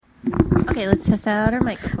Okay, let's test out our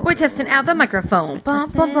microphone. We're testing out the microphone.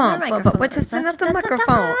 We're testing out the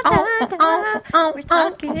microphone. We're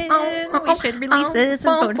talking. We should release this as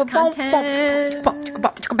bonus content.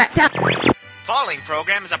 Falling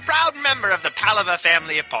Program is a proud member of the Palava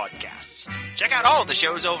family of podcasts. Check out all the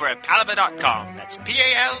shows over at palava.com. That's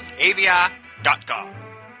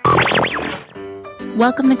PALAVIA.com.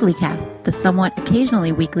 Welcome to GleeCast, the somewhat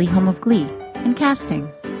occasionally weekly home of Glee and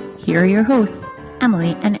casting. Here are your hosts,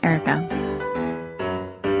 Emily and Erica.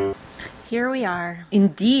 Here we are.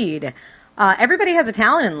 Indeed. Everybody has a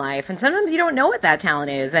talent in life, and sometimes you don't know what that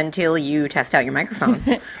talent is until you test out your microphone.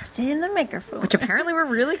 Test it in the microphone. Which apparently we're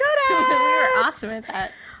really good at. We were awesome at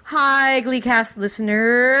that. Hi, GleeCast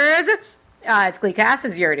listeners. It's GleeCast,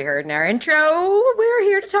 as you already heard in our intro. We're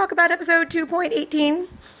here to talk about episode 2.18.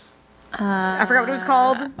 I forgot what it was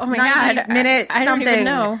called. Oh my God. Minute I don't something. even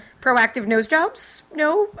know. Proactive nose jobs?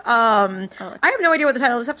 No. I have no idea what the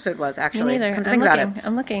title of this episode was, actually. Me neither. Come to think about it.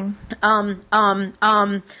 I'm looking. Vamp.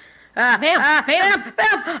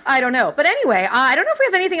 I don't know. But anyway, I don't know if we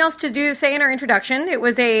have anything else to say in our introduction. It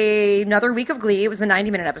was another week of Glee. It was the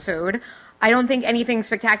 90-minute episode. I don't think anything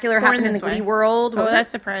spectacular happened in the Glee world. Oh,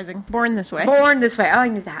 that's surprising. Born This Way. Born This Way. Oh, I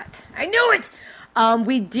knew that. I knew it!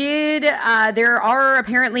 We did, there are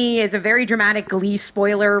apparently is a very dramatic Glee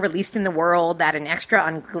spoiler released in the world that an extra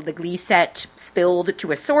on the Glee set spilled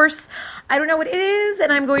to a source. I don't know what it is,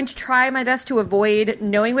 and I'm going to try my best to avoid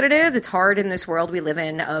knowing what it is. It's hard in this world we live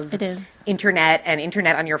in of It is. internet and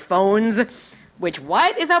internet on your phones. Which,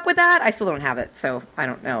 what is up with that? I still don't have it, so I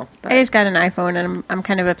don't know. But. I just got an iPhone, and I'm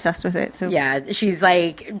kind of obsessed with it. So Yeah, she's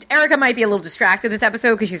like, Erica might be a little distracted this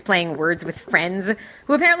episode because she's playing Words with friends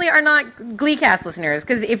who apparently are not GleeCast listeners,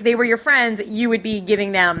 because if they were your friends, you would be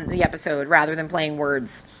giving them the episode rather than playing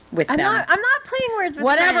Words with them. I'm not playing Words with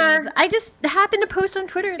Whatever. friends. I just happened to post on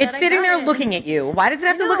Twitter that It's sitting there looking at you. Why does it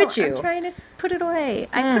have to look at you? I'm trying to put it away.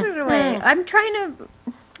 I put it away. I'm trying to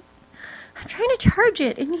charge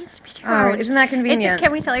it. It needs to be charged. Oh, isn't that convenient?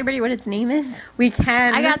 Can we tell everybody what its name is? We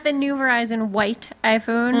can. I got the new Verizon white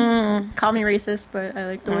iPhone. Call me racist, but I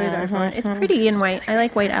like the white iPhone. It's pretty in white. I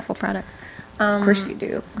like white Apple products. Of course you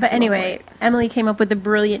do. But anyway, Emily came up with a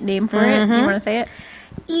brilliant name for it. Do you want to say it?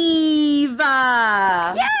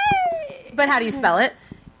 Eva. Yay! But how do you spell it?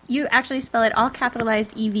 You actually spell it all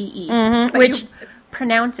capitalized EVE. Which... You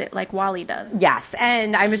pronounce it like Wally does. Yes,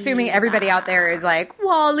 and I'm assuming everybody out there is like,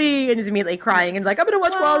 Wally, and is immediately crying and like, I'm going to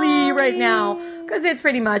watch Wally right now, because it's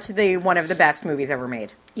pretty much one of the best movies ever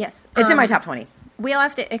made. Yes. It's in my top 20. We'll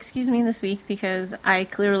have to excuse me this week because I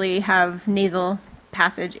clearly have nasal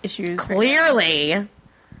passage issues. Clearly. I'm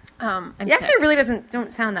Yeah, sick. it really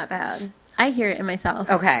don't sound that bad. I hear it in myself.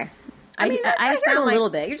 Okay. I mean, I heard a little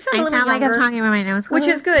bit. You just sound a little bit younger. like I'm talking about my nose. Which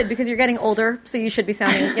is good, because you're getting older, so you should be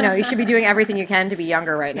sounding, you should be doing everything you can to be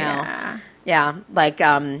younger right now. Yeah, like,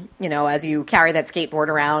 as you carry that skateboard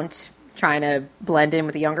around, trying to blend in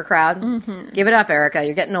with the younger crowd. Give it up, Erica.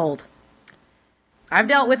 You're getting old. I've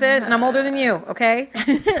dealt with it, and I'm older than you, okay?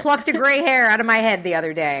 Plucked a gray hair out of my head the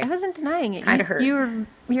other day. I wasn't denying it. Kinda hurt.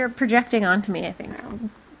 You're projecting onto me, I think.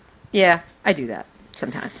 Yeah, I do that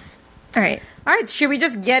sometimes. All right. All right, should we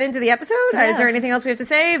just get into the episode? Yeah. Is there anything else we have to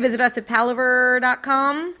say? Visit us at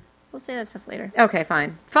palaver.com. We'll say that stuff later. Okay,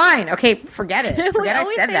 fine. Fine. Okay, forget it. We Forget I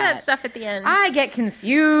always said say that. that stuff at the end. I get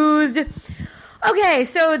confused. Okay,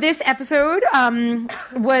 so this episode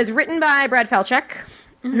was written by Brad Falchuk,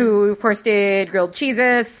 who, of course, did Grilled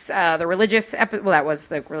Cheeses, the religious episode. Well, that was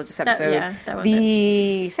the religious episode. That was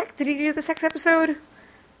the sex. Did he do the sex episode?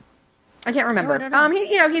 I can't remember. I don't know.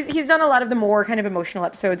 He's done a lot of the more kind of emotional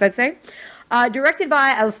episodes, I'd say. Directed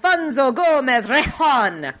by Alfonso Gomez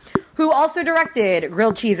Rejon, who also directed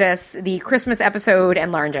Grilled Cheeses, the Christmas episode,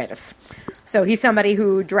 and Laryngitis. So he's somebody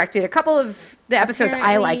who directed a couple of the episodes.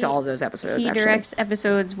 I liked all of those episodes, He directs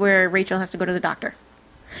episodes where Rachel has to go to the doctor.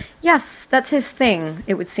 Yes, that's his thing,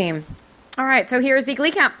 it would seem. All right, so here's the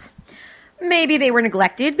Glee Camp. Maybe they were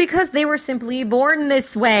neglected because they were simply born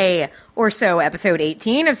this way, or so episode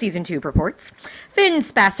 18 of season 2 purports.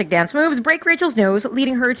 Finn's spastic dance moves break Rachel's nose,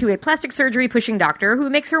 leading her to a plastic surgery pushing doctor who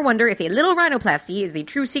makes her wonder if a little rhinoplasty is the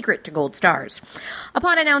true secret to gold stars.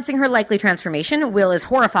 Upon announcing her likely transformation, Will is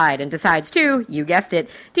horrified and decides to, you guessed it,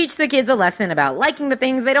 teach the kids a lesson about liking the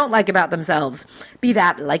things they don't like about themselves. Be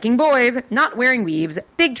that liking boys, not wearing weaves,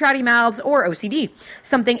 big trouty mouths, or OCD.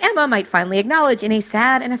 Something Emma might finally acknowledge in a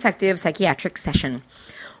sad and effective psychiatric session.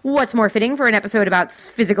 What's more fitting for an episode about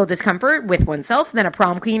physical discomfort with oneself than a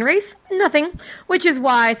prom queen race? Nothing. Which is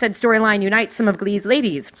why said storyline unites some of Glee's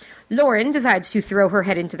ladies. Lauren decides to throw her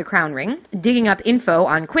head into the crown ring, digging up info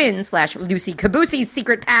on Quinn/Lucy Caboose's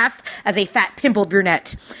secret past as a fat, pimpled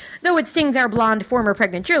brunette. Though it stings our blonde former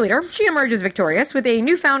pregnant cheerleader, she emerges victorious with a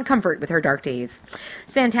newfound comfort with her dark days.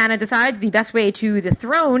 Santana decides the best way to the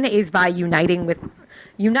throne is by uniting with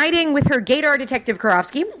her gaydar detective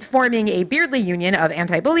Karofsky, forming a Beardley union of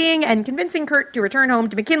anti-bullying, and convincing Kurt to return home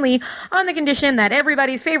to McKinley on the condition that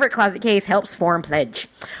everybody's favorite closet case helps form pledge.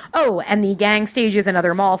 Oh, and the gang stages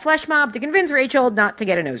another mall flesh mob to convince Rachel not to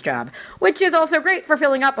get a nose job, which is also great for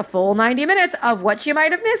filling up a full 90 minutes of what she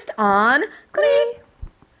might have missed on Glee.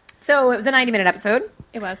 So it was a 90-minute episode.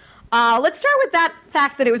 It was. Let's start with that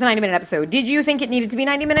fact that it was a 90-minute episode. Did you think it needed to be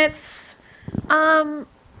 90 minutes?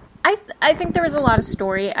 I think there was a lot of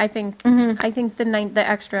story. I think the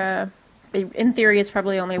extra, in theory, it's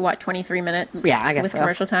probably only 23 minutes. Yeah, I guess with so.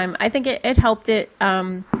 Commercial time. I think it helped it.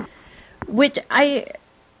 Which I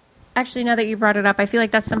actually, now that you brought it up, I feel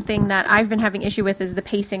like that's something that I've been having issue with is the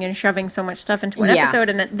pacing and shoving so much stuff into one episode,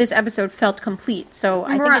 and this episode felt complete. So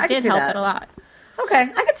I think it did help it a lot. Okay,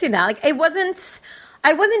 I could see that. Like,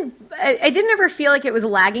 I didn't ever feel like it was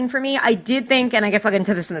lagging for me. I did think, and I guess I'll get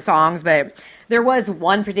into this in the songs, but there was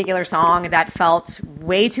one particular song that felt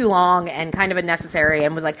way too long and kind of unnecessary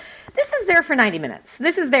and was like, this is there for 90 minutes.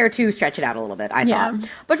 This is there to stretch it out a little bit, I thought.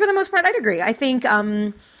 But for the most part, I'd agree. I think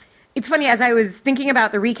it's funny, as I was thinking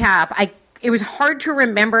about the recap, it was hard to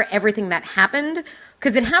remember everything that happened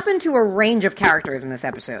because it happened to a range of characters in this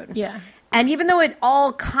episode. Yeah. And even though it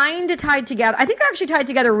all kind of tied together, I think it actually tied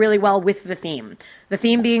together really well with the theme. The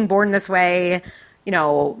theme being born this way, you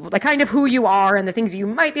know, like kind of who you are and the things you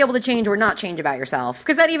might be able to change or not change about yourself.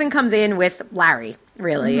 Because that even comes in with Larry,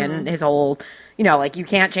 really, and his whole, you know, like you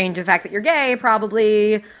can't change the fact that you're gay,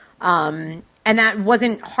 probably. And that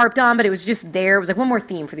wasn't harped on, but it was just there. It was like one more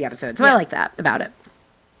theme for the episode. So I like that about it.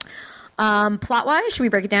 Plot-wise, should we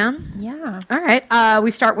break it down? Yeah. All right.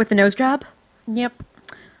 We start with the nose job. Yep.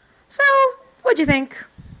 So, what'd you think?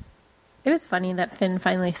 It was funny that Finn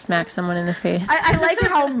finally smacked someone in the face. I like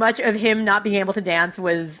how much of him not being able to dance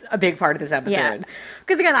was a big part of this episode.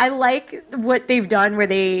 Because, again, I like what they've done where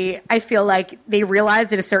I feel like they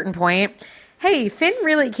realized at a certain point, hey, Finn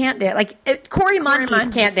really can't dance. Like, Corey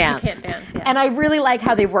Monteith can't dance. He can't dance, yeah. And I really like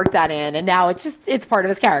how they've worked that in. And now it's part of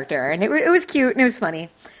his character. And it was cute and it was funny.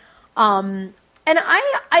 And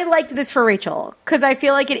I liked this for Rachel. Because I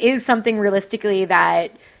feel like it is something realistically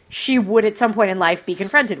that she would at some point in life be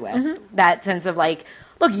confronted with. That sense of like,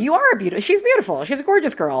 look, you are she's beautiful. She's a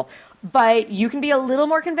gorgeous girl. But you can be a little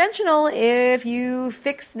more conventional if you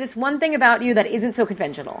fix this one thing about you that isn't so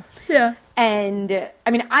conventional. Yeah. And,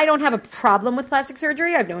 I mean, I don't have a problem with plastic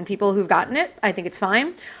surgery. I've known people who've gotten it. I think it's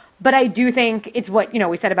fine. But I do think it's what,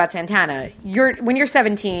 we said about Santana. When you're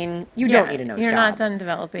 17, you don't need a nose job. You're not done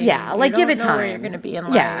developing. Yeah, like give it time. Where you're going to be in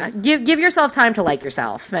life. Yeah, give yourself time to like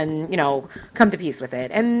yourself and, come to peace with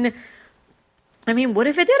it. And, I mean, what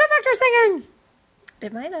if it did affect her singing?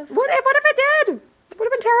 It might have. What if it did? It would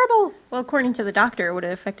have been terrible. Well, according to the doctor, it would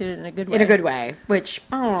have affected it in a good way. In a good way, which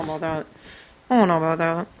I don't know about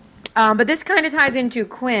that. But this kind of ties into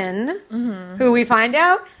Quinn, who we find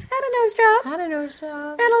out had a nose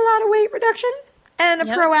job. And a lot of weight reduction. And a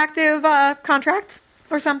proactive contract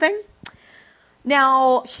or something.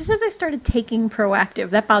 Now, she says I started taking Proactive.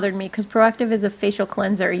 That bothered me because Proactive is a facial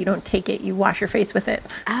cleanser. You don't take it. You wash your face with it.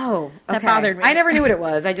 Oh, okay. That bothered me. I never knew what it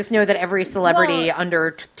was. I just know that every celebrity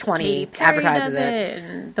under 20 advertises it.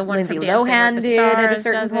 And the one Lindsay from Dancing Lohan with the did at a Stars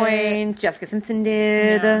certain does point. it. Jessica Simpson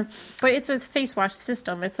did. Yeah. But it's a face wash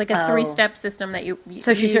system. It's like a 3-step system that you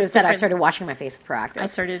So she should have said I different- started washing my face with Proactive. I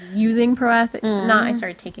started using Proactive. I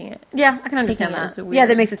started taking it. Yeah, I can understand Taking it is that. weird. Yeah,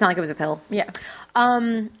 that makes it sound like it was a pill. Yeah.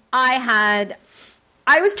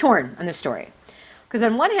 I was torn on this story. Because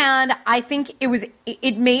on one hand, I think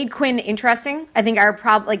it made Quinn interesting. I think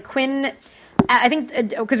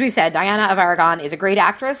because we've said Diana of Aragon is a great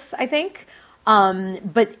actress, I think.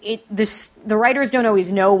 But the writers don't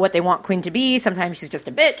always know what they want Quinn to be. Sometimes she's just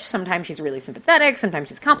a bitch. Sometimes she's really sympathetic. Sometimes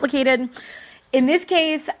she's complicated. In this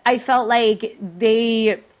case, I felt like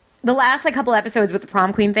the last couple episodes with the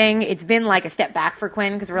prom queen thing, it's been like a step back for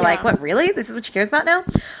Quinn because we're like, what, really? This is what she cares about now?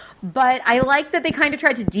 But I like that they kind of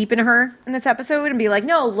tried to deepen her in this episode and be like,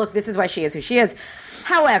 no, look, this is why she is who she is.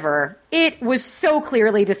 However, it was so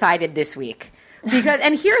clearly decided this week.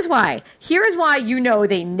 And here's why. Here's why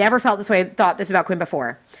they never thought this about Quinn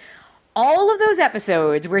before. All of those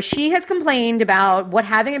episodes where she has complained about what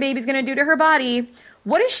having a baby is going to do to her body,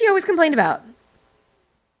 what has she always complained about?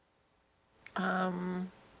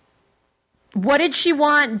 What did she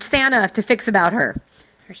want Santa to fix about her?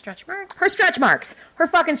 Her stretch marks? Her stretch marks. Her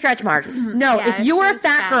fucking stretch marks. No, Yeah, if you were a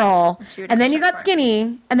fat girl and then you got stretch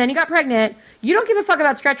skinny and then you got pregnant, you don't give a fuck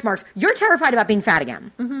about stretch marks. You're terrified about being fat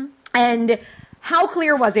again. Mm-hmm. And how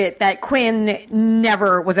clear was it that Quinn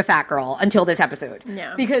never was a fat girl until this episode?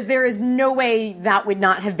 No. Because there is no way that would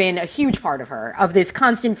not have been a huge part of her, of this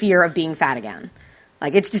constant fear of being fat again.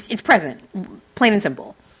 Like, it's present. Plain and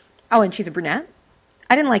simple. Oh, and she's a brunette?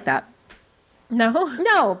 I didn't like that.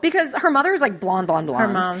 No, because her mother's like blonde. Her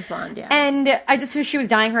mom's blonde, yeah. And she was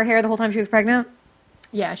dyeing her hair the whole time she was pregnant.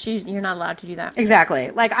 Yeah, you're not allowed to do that.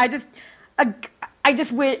 Exactly. Like, I just,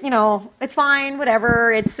 it's fine,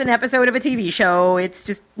 whatever. It's an episode of a TV show. It's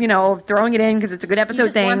just, throwing it in because it's a good episode you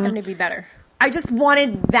just thing. want them to be better. I just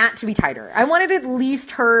wanted that to be tighter. I wanted at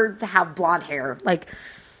least her to have blonde hair. Like,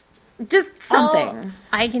 just something.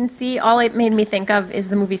 All it made me think of is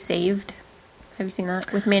the movie Saved. Have you seen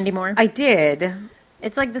that with Mandy Moore? I did.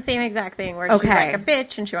 It's like the same exact thing where she's like a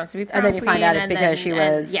bitch and she wants to be prom and then you find out it's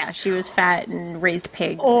because she was fat and raised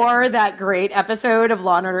pig. Or that great episode of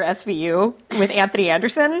Law & Order SVU with Anthony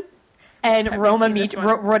Anderson and Roma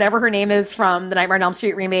whatever her name is from the Nightmare on Elm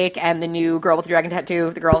Street remake and the new girl with the dragon tattoo,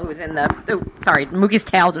 the girl who was in Mookie's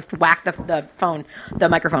tail just whacked the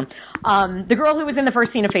microphone. The girl who was in the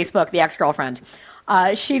first scene of Facebook, the ex-girlfriend.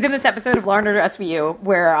 She's in this episode of Law & Order SVU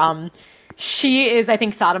where she is, I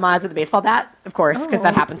think, sodomized with a baseball bat, of course, because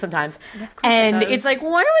that happens sometimes. And it's like,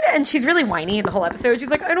 why would? And she's really whiny in the whole episode. She's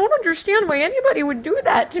like, I don't understand why anybody would do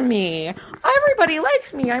that to me. Everybody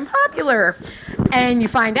likes me. I'm popular. And you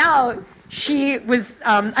find out she was.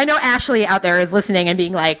 I know Ashley out there is listening and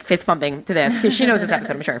being like fist pumping to this because she knows this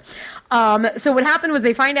episode, I'm sure. So what happened was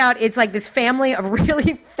they find out it's like this family of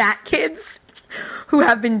really fat kids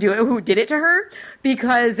who did it to her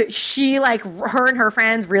because she, like, her and her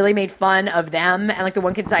friends really made fun of them, and like the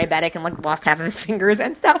one kid's diabetic and like lost half of his fingers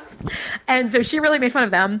and stuff, and so she really made fun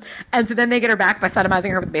of them, and so then they get her back by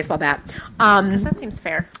sodomizing her with a baseball bat. That seems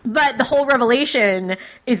fair. But the whole revelation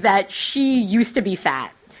is that she used to be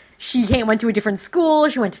fat. She went to a different school,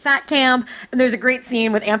 she went to fat camp, and there's a great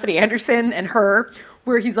scene with Anthony Anderson and her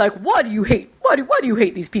where he's like, what do you hate? Why do you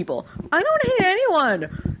hate these people? I don't hate anyone.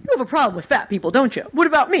 You have a problem with fat people, don't you? What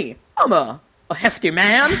about me? I'm a hefty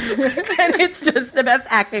man. And it's just the best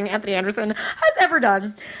acting Anthony Anderson has ever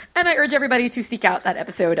done. And I urge everybody to seek out that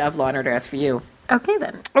episode of Law & Order SVU. Okay,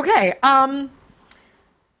 then. Okay. I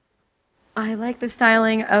like the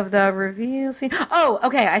styling of the reveal scene. Oh,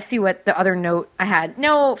 okay. I see what the other note I had.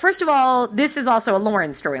 No, first of all, this is also a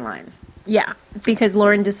Lauren storyline. Yeah, because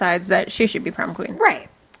Lauren decides that she should be prom queen. Right.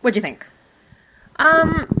 What'd you think?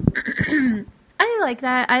 I like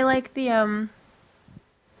that. I like the,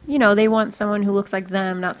 they want someone who looks like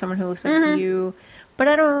them, not someone who looks like you. But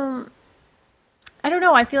I don't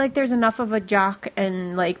know. I feel like there's enough of a jock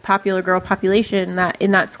and, like, popular girl population that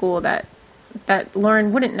in that school that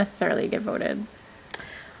Lauren wouldn't necessarily get voted.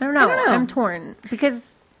 I don't know. I'm torn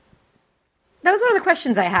because that was one of the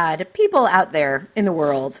questions I had. People out there in the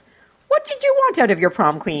world, what did you want out of your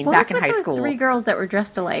prom queen back in high school? 3 girls that were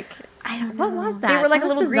dressed alike. I don't know. What was that? They were like that a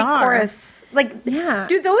little bizarre. Greek chorus. Like, yeah.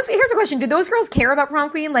 Here's a question. Did those girls care about prom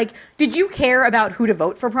queen? Like, did you care about who to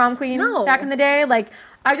vote for prom queen back in the day? Like,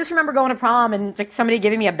 I just remember going to prom and like somebody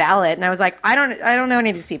giving me a ballot, and I was like, I don't know any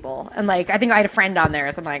of these people. And like, I think I had a friend on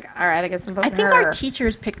there, so I'm like, all right, I guess I'm voting for her. I think our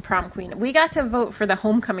teachers picked prom queen. We got to vote for the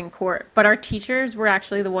homecoming court, but our teachers were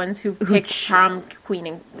actually the ones who picked prom queen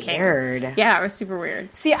and king. Weird. Yeah, it was super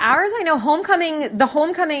weird. See, ours, I know the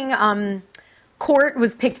homecoming court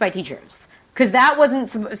was picked by teachers. Because that wasn't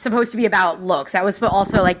supposed to be about looks. That was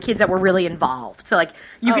also, like, kids that were really involved. So, like,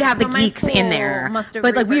 you could have the geeks in there.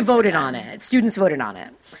 But, like, we voted on it. Students voted on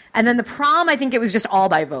it. And then the prom, I think it was just all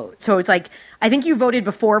by vote. So it's like, I think you voted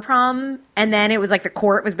before prom, and then it was like the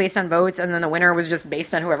court was based on votes, and then the winner was just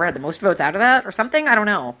based on whoever had the most votes out of that or something. I don't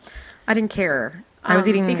know. I didn't care. I was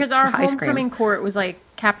eating because our ice cream. homecoming court was like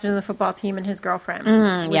captain of the football team and his girlfriend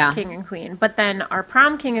was king and queen. But then our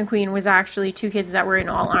prom king and queen was actually 2 kids that were in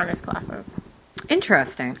all honors classes.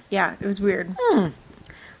 Interesting. Yeah, it was weird. I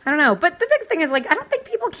don't know. But the big thing is, like, I don't think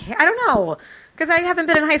people care. I don't know. Because I haven't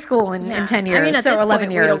been in high school in 10 years, I mean, so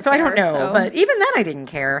 11 years, so I don't know. So. But even then I didn't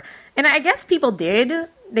care. And I guess people did.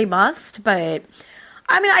 They must. But,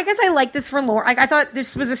 I mean, I guess I like this for Lauren. I thought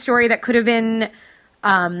this was a story that could have been...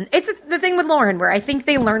 it's the thing with Lauren, where I think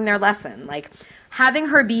they learned their lesson. Like, having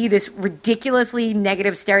her be this ridiculously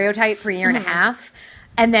negative stereotype for a year and a half...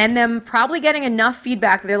 and then them probably getting enough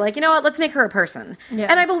feedback that they're like, you know what, let's make her a person. Yeah.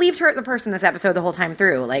 And I believed her as a person this episode the whole time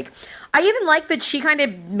through. Like, I even like that she kind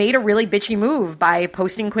of made a really bitchy move by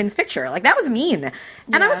posting Quinn's picture. Like, that was mean.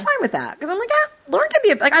 And I was fine with that. Because I'm like, Lauren can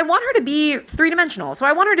be I want her to be three-dimensional. So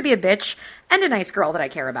I want her to be a bitch and a nice girl that I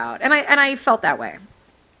care about. And I felt that way.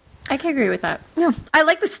 I can agree with that. Yeah. I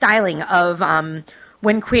like the styling of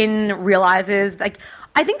when Quinn realizes, like,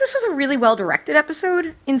 I think this was a really well-directed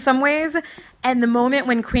episode in some ways. And the moment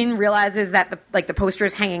when Quinn realizes that the poster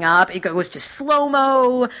is hanging up, it goes to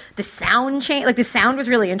slow-mo, the sound change, like the sound was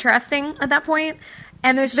really interesting at that point.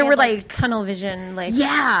 And there were like tunnel vision, like,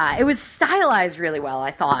 yeah, it was stylized really well,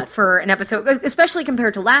 I thought, for an episode, especially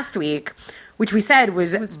compared to last week, which we said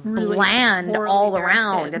was really bland all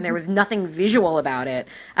around, and there was nothing visual about it.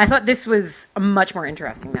 I thought this was much more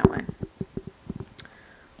interesting that way.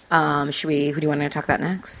 Who do you want to talk about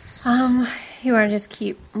next? You want to just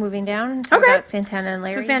keep moving down? Talk about Santana and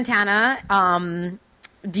Larry. So Santana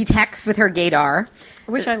detects with her gaydar.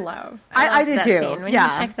 Which I love. I did too. Scene, when he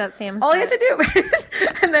checks out Sam's all he had to do.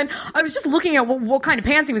 And then I was just looking at what kind of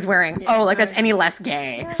pants he was wearing. Yeah, that's any less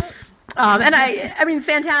gay. Yeah. And I mean,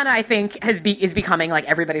 Santana, I think, is becoming, like,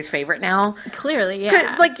 everybody's favorite now. Clearly,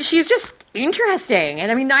 yeah. Like, she's just interesting.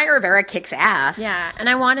 And, I mean, Naya Rivera kicks ass. Yeah, and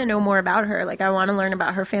I want to know more about her. Like, I want to learn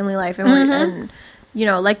about her family life. And, you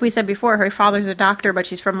know, like we said before, her father's a doctor, but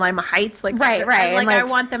she's from Lima Heights. Like, right. Like, I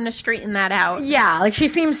want them to straighten that out. Yeah, like, she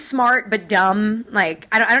seems smart but dumb. Like,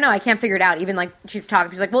 I don't know. I can't figure it out. Even, like, she's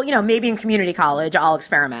like, well, you know, maybe in community college I'll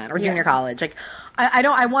experiment, or junior college. Like,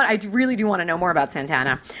 I really do want to know more about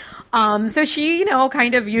Santana. So she, you know,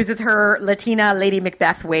 kind of uses her Latina Lady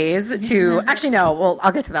Macbeth ways to... Actually, no. Well,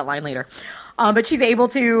 I'll get to that line later. But she's able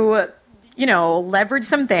to, you know, leverage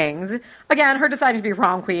some things. Again, her deciding to be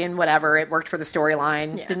prom queen, whatever. It worked for the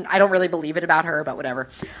storyline. Yeah. I don't really believe it about her, but whatever.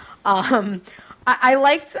 I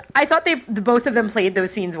thought both of them played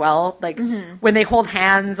those scenes well. Like, when they hold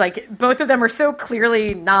hands, like, both of them are so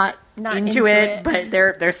clearly not into it, but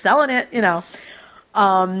they're selling it, you know.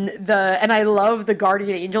 And I love the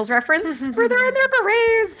Guardian Angels reference where they're in their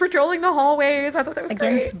berets patrolling the hallways. I thought that was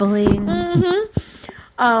against great. bullying.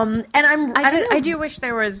 And I do wish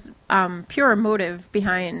there was pure motive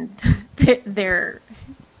behind their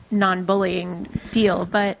non-bullying deal,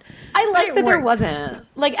 but I like that there wasn't.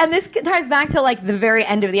 Like, and this ties back to, like, the very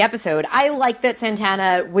end of the episode. I like that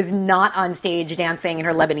Santana was not on stage dancing in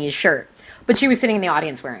her Lebanese shirt, but she was sitting in the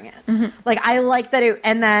audience wearing it. Like, I like that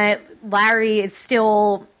and that Larry is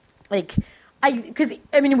still, like, because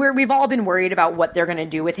we've all been worried about what they're going to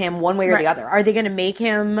do with him one way or the other. Are they going to make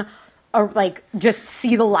him, like, just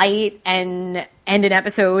see the light and end an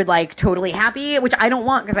episode, like, totally happy? Which I don't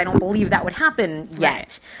want, because I don't believe that would happen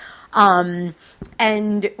yet. And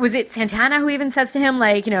was it Santana who even says to him,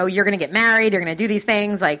 like, you know, you're going to get married, you're going to do these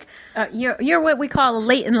things, like... you're what we call a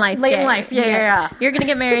late in life Late in life, yeah. You're going to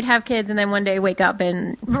get married, have kids, and then one day wake up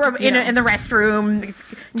and... In the restroom,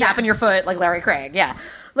 tapping your foot like Larry Craig, yeah.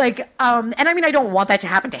 Like, and I mean, I don't want that to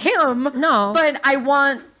happen to him. No. But I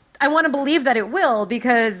want to believe that it will,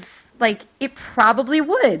 because, like, it probably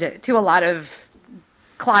would to a lot of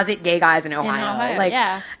closet gay guys in Ohio. Like,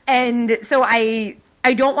 yeah. And so I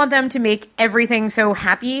don't want them to make everything so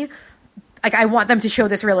happy. Like, I want them to show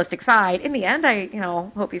this realistic side. In the end, I, you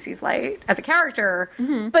know, hope he sees light as a character,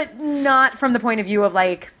 but not from the point of view of,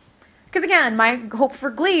 like, because again, my hope for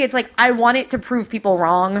Glee, it's like, I want it to prove people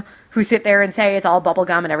wrong who sit there and say it's all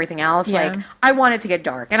bubblegum and everything else. Yeah. Like, I want it to get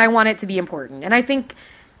dark, and I want it to be important. And I think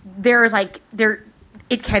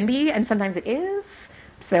it can be, and sometimes it is.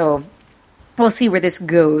 So we'll see where this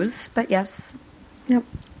goes. But yes. Yep.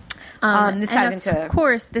 This ties into... Of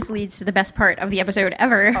course, this leads to the best part of the episode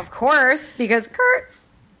ever. Of course, because Kurt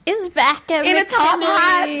is back at in a top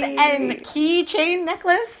hat and keychain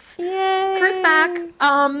necklace. Yay. Kurt's back.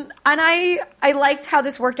 And I liked how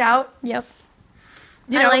this worked out. Yep.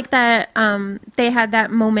 I like that they had that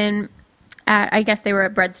moment at, I guess they were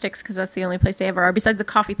at Breadsticks, because that's the only place they ever are. Besides the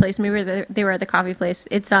coffee place, maybe they were at the coffee place.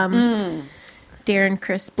 It's Darren,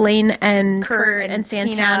 Chris, Blaine, and Kurt and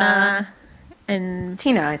Santana. Tina. And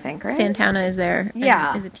Tina, I think, right? Santana is there.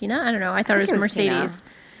 Yeah. Is it Tina? I don't know. I thought it was Mercedes.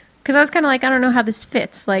 Because I was kind of like, I don't know how this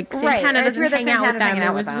fits. Like, Santana doesn't hang out with them.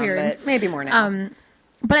 It was weird. But maybe more now.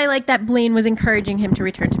 But I like that Blaine was encouraging him to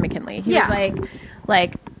return to McKinley. He was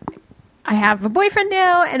like, I have a boyfriend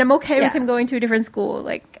now, and I'm okay with him going to a different school.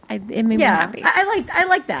 Like, it made me happy. I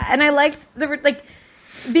liked that. And I liked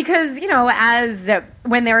because, you know, as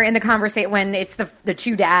when they're in the conversation, when it's the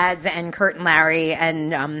two dads and Kurt and Larry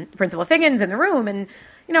and Principal Figgins in the room, and,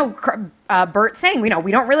 you know, Bert saying, you know,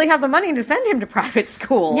 we don't really have the money to send him to private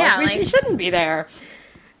school. Yeah, he shouldn't be there.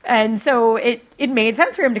 And so it made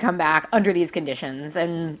sense for him to come back under these conditions,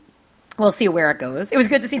 and we'll see where it goes. It was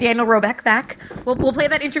good to see Daniel Roebuck back. We'll play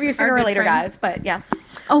that interview sooner or later, guys, but yes.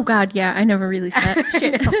 Oh, God, yeah, I never released that.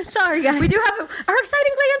 Shit. Sorry, guys. We do have our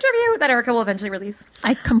exciting Glee interview that Erica will eventually release.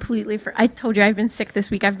 I completely I told you I've been sick this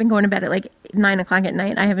week. I've been going to bed at like 9 o'clock at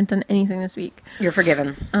night. I haven't done anything this week. You're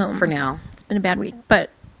forgiven for now. It's been a bad week, but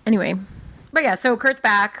anyway. But yeah, so Kurt's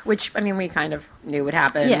back, which, I mean, we kind of knew would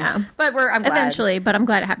happen. Yeah. But I'm glad. Eventually, but I'm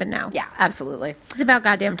glad it happened now. Yeah, absolutely. It's about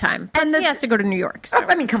goddamn time. And he has to go to New York. So.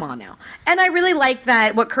 I mean, come on now. And I really like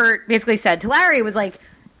that what Kurt basically said to Larry was like,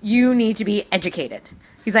 you need to be educated.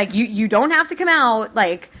 He's like, you don't have to come out,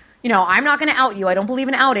 like, you know, I'm not going to out you. I don't believe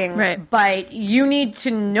in outing. Right. But you need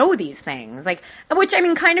to know these things. Like, which, I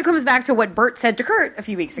mean, kind of comes back to what Bert said to Kurt a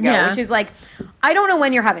few weeks ago, which is like, I don't know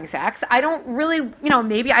when you're having sex. I don't really, you know,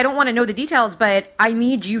 maybe I don't want to know the details, but I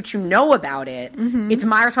need you to know about it. Mm-hmm. It's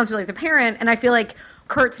my responsibility as a parent. And I feel like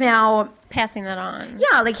Kurt's now passing that on.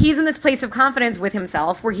 Yeah, like he's in this place of confidence with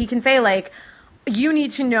himself where he can say, like, you need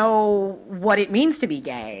to know what it means to be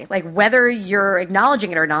gay. Like, whether you're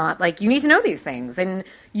acknowledging it or not, like, you need to know these things. And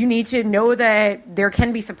you need to know that there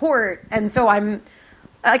can be support. And so I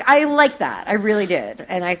like that. I really did.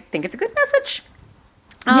 And I think it's a good message.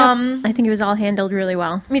 I think it was all handled really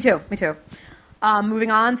well. Me too. Moving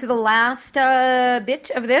on to the last bit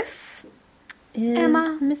of this.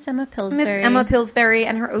 Miss Emma Pillsbury. Miss Emma Pillsbury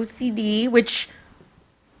and her OCD, which...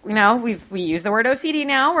 You know, we use the word OCD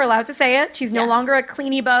now. We're allowed to say it. She's no longer a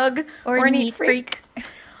cleanie bug or a neat freak.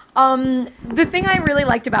 The thing I really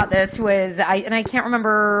liked about this was, I can't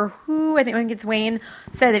remember who, I think it's Wayne,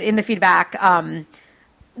 said it in the feedback.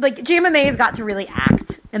 Like, Jayma Mays got to really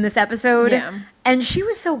act in this episode. Yeah. And she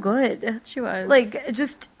was so good. She was. Like,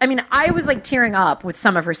 just, I mean, I was, like, tearing up with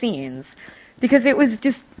some of her scenes. Because it was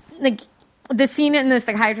just, like, the scene in the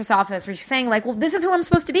psychiatrist's office where she's saying, like, well, this is who I'm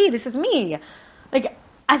supposed to be. This is me. Like,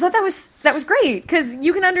 I thought that was great because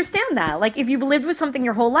you can understand that. Like, if you've lived with something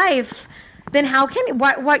your whole life, then how can you?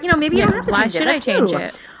 What you know? Maybe you don't have to change it. Why should I change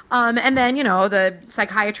it? And then the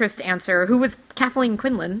psychiatrist's answer, who was Kathleen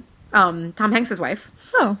Quinlan, Tom Hanks's wife.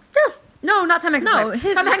 Oh, yeah. No, not Tom Hanks's wife.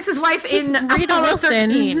 Tom Hanks's wife in Apollo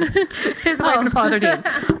 13. His wife in Apollo 13.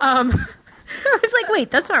 I was like,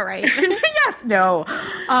 wait, that's not right. Yes, no.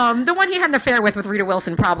 The one he had an affair with Rita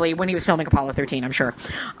Wilson, probably, when he was filming Apollo 13, I'm sure.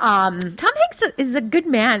 Tom Hanks is a good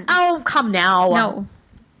man. Oh, come now. No.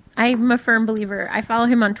 I'm a firm believer. I follow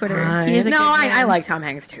him on Twitter. He is a good man. I like Tom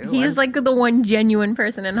Hanks, too. He is, like, the one genuine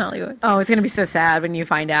person in Hollywood. Oh, it's going to be so sad when you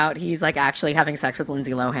find out he's, like, actually having sex with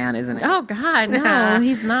Lindsay Lohan, isn't it? Oh, God, no,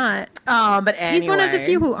 he's not. But anyway. He's one of the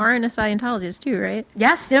few who aren't a Scientologist, too, right?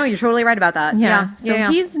 Yes, no, you're totally right about that. Yeah.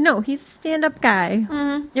 He's a stand-up guy.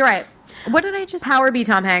 Mm-hmm. You're right. What did I just... Power be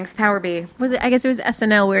Tom Hanks. Power be. Was it? I guess it was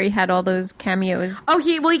SNL where he had all those cameos. Oh,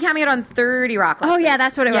 he cameoed on 30 Rock last week. Yeah,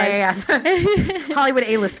 that's what it was. Yeah. Hollywood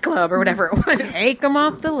A-list club or whatever it was. Take him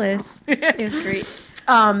off the list. It was great.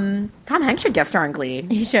 Tom Hanks should guest star on Glee.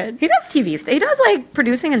 He should. He does TV stuff. He does, like,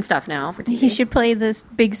 producing and stuff now for TV. He should play this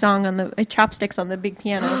big song on the chopsticks on the big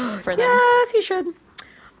piano for them. Yes, he should.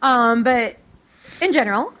 But in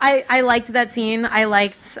general, I liked that scene. I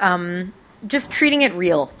liked... just treating it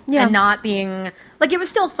real and not being like, it was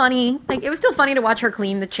still funny. Like, it was still funny to watch her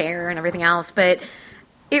clean the chair and everything else, but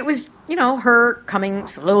it was, her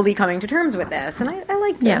slowly coming to terms with this. And I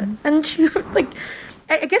liked it. And she, like,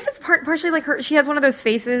 I guess it's partially like she has one of those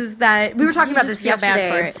faces that we were talking about this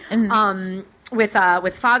yesterday. With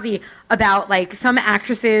Fozzie about, like, some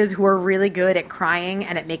actresses who are really good at crying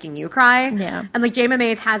and at making you cry. Yeah. And, like, Jayma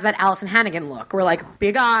Mays has that Allison Hannigan look where, like,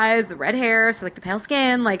 big eyes, the red hair, so, like, the pale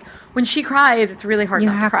skin. Like, when she cries, it's really hard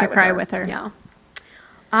not to cry with her. Yeah.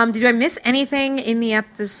 Did I miss anything in the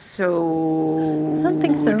episode? I don't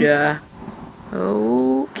think so.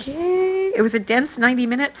 Okay. It was a dense 90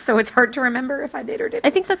 minutes, so it's hard to remember if I did or didn't.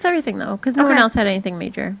 I think that's everything, though, because no one else had anything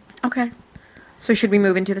major. Okay. So should we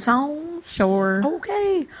move into the songs? Sure.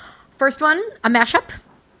 Okay. First one, a mashup.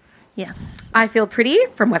 Yes. I Feel Pretty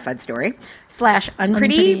from West Side Story /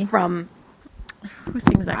 Unpretty from... Who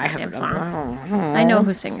sings that goddamn song? I know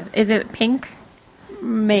who sings. Is it Pink?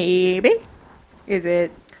 Maybe. Is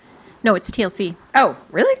it... No, it's TLC. Oh,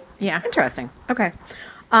 really? Yeah. Interesting. Okay.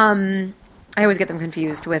 I always get them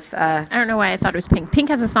confused with... I don't know why I thought it was Pink. Pink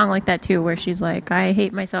has a song like that, too, where she's like, I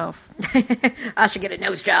hate myself. I should get a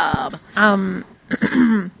nose job.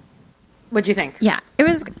 What'd you think? Yeah. It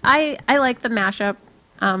was... I like the mashup.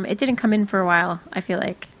 It didn't come in for a while, I feel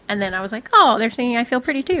like. And then I was like, oh, they're singing I Feel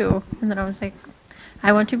Pretty, too. And then I was like,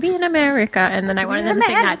 I want to be in America. And then I wanted them to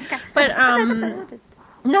sing that. But,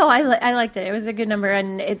 No, I liked it. It was a good number,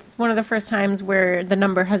 and it's one of the first times where the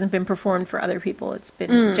number hasn't been performed for other people. It's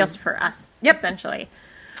been just for us, essentially.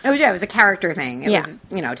 Oh, yeah, it was a character thing. It was,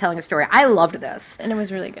 telling a story. I loved this. And it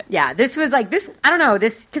was really good. Yeah, this was like, I don't know,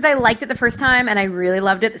 because I liked it the first time, and I really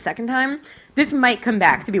loved it the second time. This might come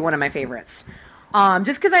back to be one of my favorites.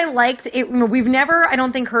 Just because I liked it. We've never, I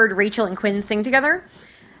don't think, heard Rachel and Quinn sing together.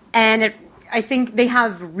 And I think they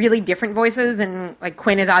have really different voices, and like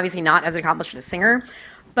Quinn is obviously not as accomplished a singer.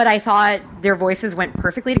 But I thought their voices went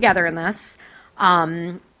perfectly together in this.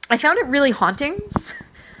 I found it really haunting.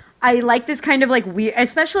 I like this kind of like weird,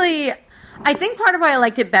 especially, I think part of why I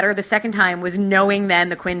liked it better the second time was knowing then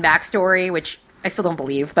the Quinn backstory, which I still don't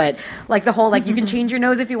believe, but like the whole, like, you can change your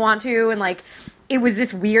nose if you want to, and like, it was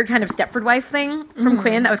this weird kind of Stepford wife thing from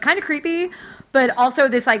Quinn that was kind of creepy, but also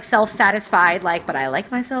this like self-satisfied, like, but I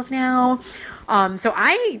like myself now. So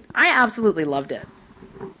I absolutely loved it.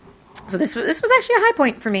 So this was actually a high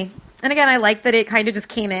point for me. And again, I like that it kind of just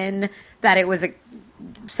came in, that it was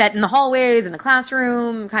set in the hallways, in the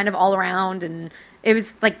classroom, kind of all around. And it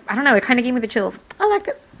was like, I don't know, it kind of gave me the chills. I liked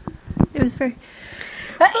it. It was very...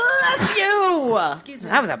 Bless you! Excuse me.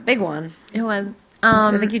 That was a big one. It was. So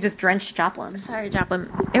I think you just drenched Joplin. Sorry,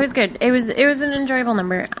 Joplin. It was good. It was an enjoyable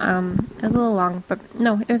number. It was a little long, but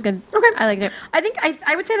no, it was good. Okay. I liked it. I think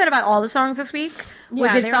I would say that about all the songs this week.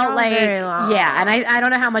 Yeah, it they felt were all like, very long. yeah, and I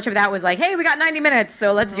don't know how much of that was like, hey, we got 90 minutes,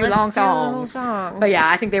 so let's do long songs. But yeah,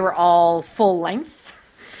 I think they were all full length.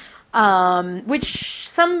 Which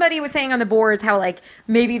somebody was saying on the boards how like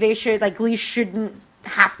maybe they should, like, Glee shouldn't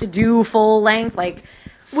have to do full length, like,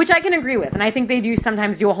 which I can agree with, and I think they do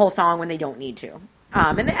sometimes do a whole song when they don't need to.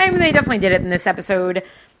 And they definitely did it in this episode.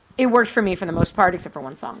 It worked for me for the most part, except for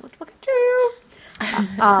one song, which we'll get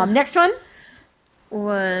to. Next one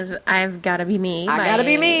was I've Gotta Be Me. I Gotta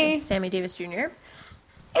Be Me. Sammy Davis Jr. It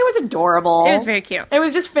was adorable. It was very cute. It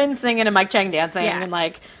was just Finn singing and Mike Chang dancing, Yeah. and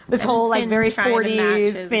like this And whole like Finn very trying to match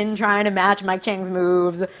 40s his- Finn trying to match Mike Chang's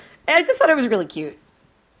moves. And I just thought it was really cute.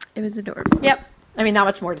 It was adorable. Yep. I mean, not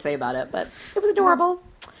much more to say about it, but it was adorable.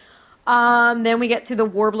 Then we get to the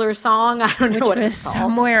Warbler song. I don't know what Which it was was called.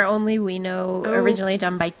 Somewhere Only We Know, originally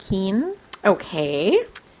done by Keen. Okay.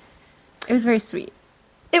 It was very sweet.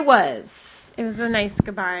 It was. It was a nice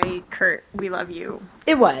goodbye, Kurt. We love you.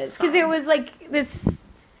 It was. Because it was like this,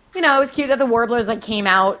 it was cute that the Warblers like came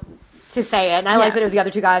out to say it. And I like that it was the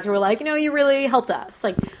other two guys who were like, you really helped us.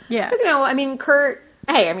 Like, Yeah. Because, I mean, Kurt,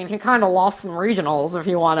 he kind of lost some regionals if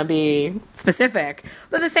you want to be specific.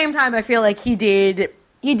 But at the same time, I feel like he did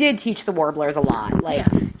teach the Warblers a lot. Like,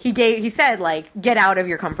 he said, like, get out of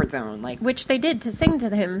your comfort zone. Like, Which they did to sing to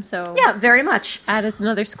him, so... yeah, very much. At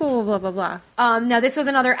another school, blah, blah, blah. Now, this was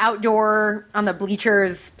another outdoor, on the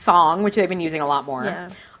bleachers song, which they've been using a lot more. Yeah.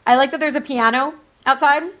 I like that there's a piano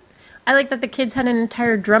outside. I like that the kids had an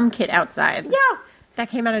entire drum kit outside. Yeah. That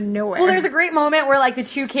came out of nowhere. Well, there's a great moment where, like, the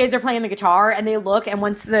two kids are playing the guitar, and they look, and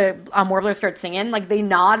once the Warblers start singing, like, they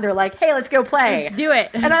nod, they're like, hey, let's go play. Let's do it.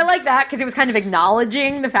 And I like that, because it was kind of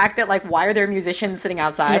acknowledging the fact that, like, why are there musicians sitting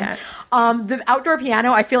outside? Yeah. The outdoor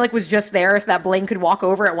piano, I feel like, was just there so that Blaine could walk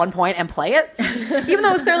over at one point and play it, even though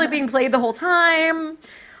it was clearly being played the whole time.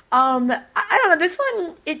 I don't know, this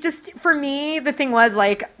one, it just, for me, the thing was,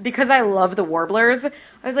 like, because I love the Warblers, I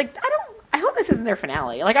was like, I hope this isn't their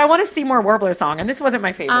finale. Like, I want to see more Warbler song, and this wasn't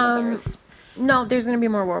my favorite of theirs. No, there's going to be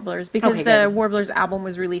more Warblers, because Okay, the good. Warblers album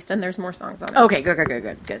was released, and there's more songs on it. Okay, good.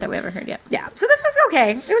 That we haven't heard yet. Yeah, so this was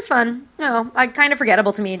okay. It was fun. No, like, kind of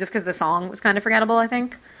forgettable to me, just because the song was kind of forgettable, I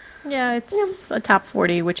think. Yeah, it's a top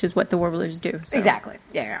 40, which is what the Warblers do. So. Exactly.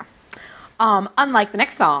 Yeah. Unlike the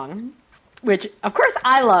next song, which, of course,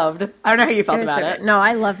 I loved. I don't know how you felt It was about so it. good. No,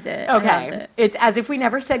 I loved it. I loved Okay. it. It's As If We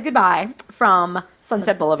Never Said Goodbye from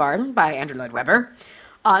Sunset Boulevard by Andrew Lloyd Webber.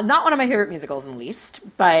 Not one of my favorite musicals in the least,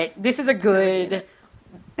 but this is a good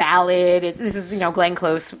ballad. This is, Glenn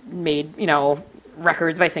Close made,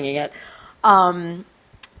 records by singing it. The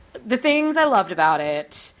things I loved about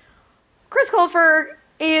it, Chris Colfer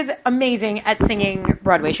is amazing at singing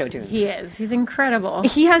Broadway show tunes. He is. He's incredible.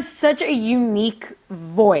 He has such a unique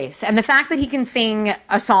voice, and the fact that he can sing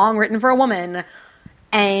a song written for a woman,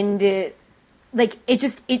 and he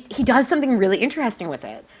does something really interesting with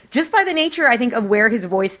it. Just by the nature, I think, of where his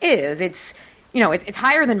voice is. It's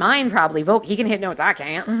higher than mine probably. He can hit notes, I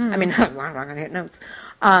can't. I mean, I'm not gonna hit notes.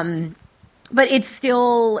 But it's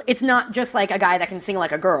not just like a guy that can sing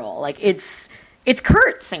like a girl. Like it's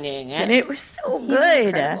Kurt singing, and it was so good.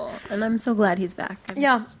 Incredible. And I'm so glad he's back.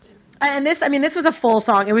 And this was a full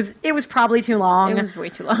song. It was probably too long. It was way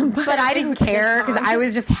too long. But I didn't care because I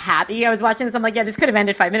was just happy. I was watching this. I'm like, yeah, this could have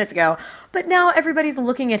ended 5 minutes ago. But now everybody's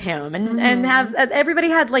looking at him and everybody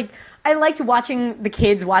had like, I liked watching the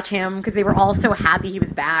kids watch him because they were all so happy he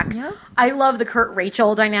was back. Yeah. I love the Kurt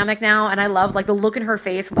Rachel dynamic now, and I love like the look in her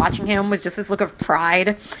face watching him was just this look of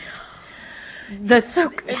pride.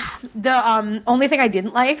 The only thing I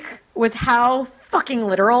didn't like was how fucking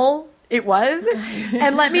literal it was.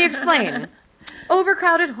 And let me explain.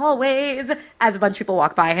 Overcrowded hallways as a bunch of people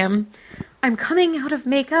walk by him. I'm coming out of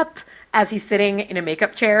makeup as he's sitting in a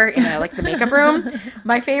makeup chair in the makeup room.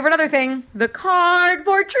 My favorite other thing, the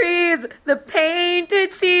cardboard trees, the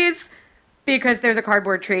painted seas, because there's a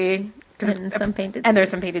cardboard tree. And some painted and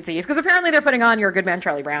there's some painted seas. Because apparently they're putting on You're a Good Man,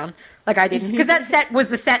 Charlie Brown. Like I didn't. Because that set was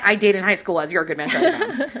the set I did in high school as You're a Good Man, Charlie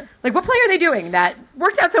Brown. Like, what play are they doing that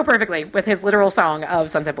worked out so perfectly with his literal song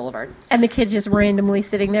of Sunset Boulevard? And the kids just randomly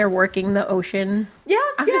sitting there working the ocean. Yeah,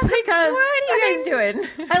 I was like, because what are you guys doing?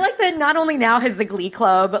 I like that not only now has the Glee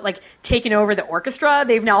Club like taken over the orchestra,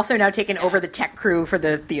 they've also now taken over the tech crew for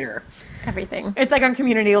the theater. Everything. It's like on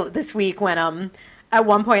Community this week when at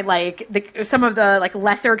one point, like, some of the, like,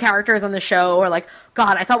 lesser characters on the show are like,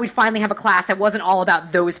 God, I thought we'd finally have a class that wasn't all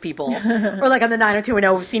about those people. Or, like, on the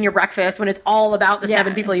 90210 Senior Breakfast, when it's all about the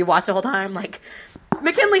 7 people you watch the whole time. Like,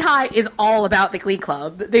 McKinley High is all about the Glee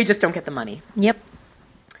Club. They just don't get the money. Yep.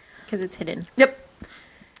 Because it's hidden. Yep.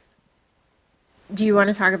 Do you want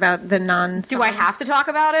to talk about the Do I have to talk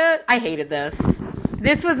about it? I hated this.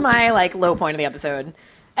 This was my, like, low point of the episode.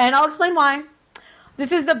 And I'll explain why.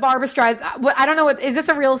 This is the Barbra Streisand. I don't know. Is this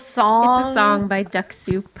a real song? It's a song by Duck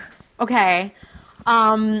Soup. Okay.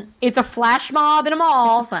 It's a flash mob in a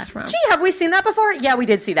mall. It's a flash mob. Gee, have we seen that before? Yeah, we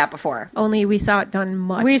did see that before. Only we saw it done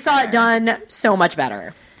much We saw it done so much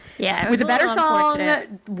better. Yeah. With a better song,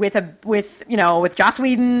 with Joss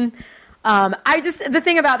Whedon. The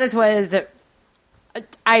thing about this was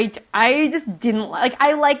I just didn't like,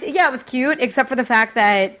 I liked, yeah, it was cute, except for the fact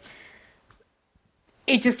that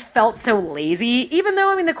it just felt so lazy, even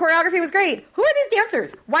though, the choreography was great. Who are these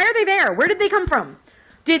dancers? Why are they there? Where did they come from?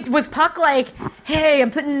 Was Puck like, hey, I'm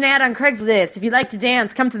putting an ad on Craigslist. If you'd like to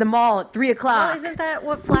dance, come to the mall at 3 o'clock. Well, isn't that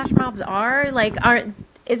what flash mobs are? Like,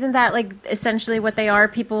 isn't that, like, essentially what they are?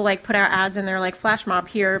 People, like, put out ads and they're like, flash mob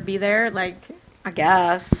here, be there? Like, I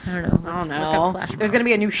guess. I don't know. There's going to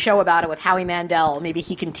be a new show about it with Howie Mandel. Maybe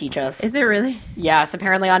he can teach us. Is there really? Yes,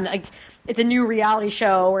 apparently on, like, it's a new reality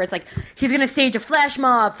show where it's like he's going to stage a flash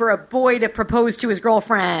mob for a boy to propose to his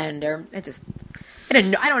girlfriend, or I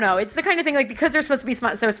don't know. It's the kind of thing, like, because they're supposed to be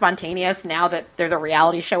so spontaneous, now that there's a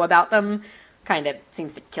reality show about them, kind of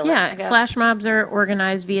seems to kill it, I guess. Flash mobs are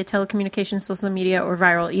organized via telecommunications, social media, or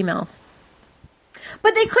viral emails.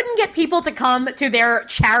 But they couldn't get people to come to their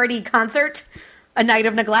charity concert, A Night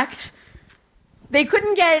of Neglect. They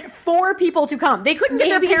couldn't get 4 people to come. They couldn't get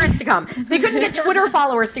their parents to come. They couldn't get Twitter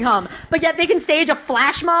followers to come. But yet they can stage a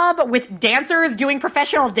flash mob with dancers doing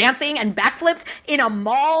professional dancing and backflips in a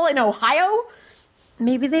mall in Ohio.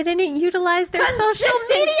 Maybe they didn't utilize their social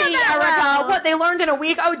media that well. What, they learned in a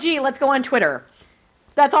week? Oh, gee, let's go on Twitter.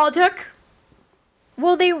 That's all it took?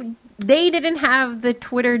 Well, they didn't have the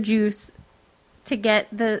Twitter juice to get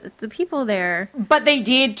the people there. But they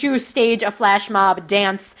did to stage a flash mob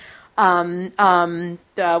dance. What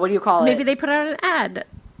do you call it? Maybe they put out an ad.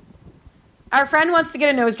 Our friend wants to get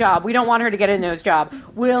a nose job. We don't want her to get a nose job.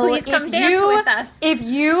 Please come dance with us. If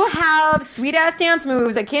you have sweet-ass dance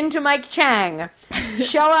moves akin to Mike Chang,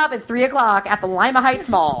 show up at 3 o'clock at the Lima Heights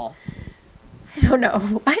Mall. I don't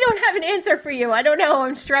know. I don't have an answer for you. I don't know.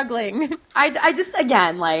 I'm struggling. I just,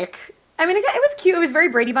 again, like, it was cute. It was very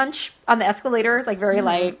Brady Bunch on the escalator, like, very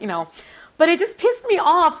light, But it just pissed me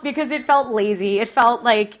off because it felt lazy. It felt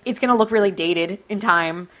like it's going to look really dated in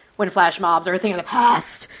time when flash mobs are a thing of the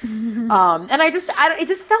past. And it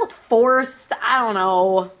just felt forced. I don't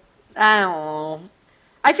know.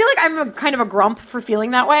 I feel like I'm kind of a grump for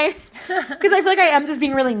feeling that way. Because I feel like I am just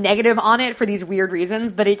being really negative on it for these weird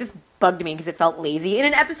reasons. But it just bugged me because it felt lazy. In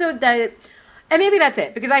an episode that... And maybe that's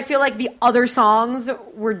it. Because I feel like the other songs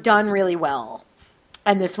were done really well.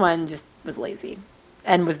 And this one just was lazy.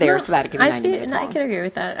 And was there so that it could be 90 minutes long. I can agree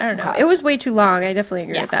with that. I don't know. It was way too long. I definitely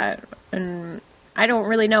agree with that. And I don't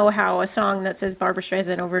really know how a song that says Barbra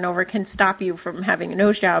Streisand over and over can stop you from having a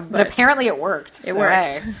nose job. But apparently it worked. It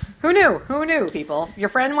worked. Hey. Who knew? Who knew, people? Your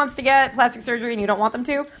friend wants to get plastic surgery and you don't want them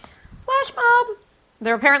to? Flash mob.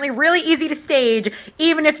 They're apparently really easy to stage,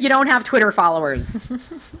 even if you don't have Twitter followers.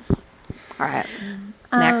 All right.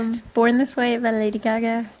 Next. Born This Way by Lady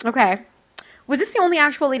Gaga. Okay. Was this the only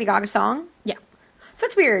actual Lady Gaga song? Yeah. So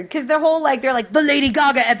that's weird, because the whole, like, they're like, the Lady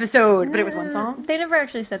Gaga episode, but it was one song? They never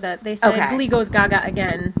actually said that. They said Glee goes Gaga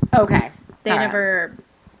again. Okay. They never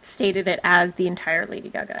stated it as the entire Lady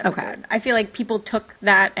Gaga episode. Okay. I feel like people took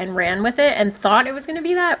that and ran with it and thought it was going to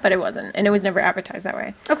be that, but it wasn't. And it was never advertised that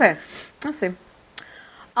way. Okay. Let's see.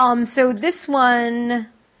 So this one...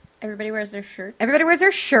 Everybody wears their shirt. Everybody wears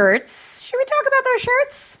their shirts. Should we talk about those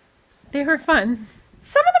shirts? They were fun.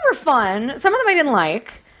 Some of them were fun. Some of them I didn't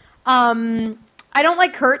like. I don't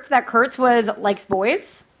like Kurt's. That Kurt's was likes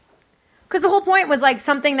boys. Because the whole point was like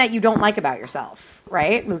something that you don't like about yourself,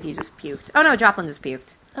 right? Mookie just puked. Oh no, Joplin just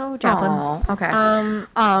puked. Oh, Joplin. Oh, okay.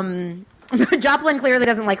 Joplin clearly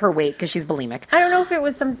doesn't like her weight because she's bulimic. I don't know if it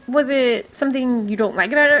was was it something you don't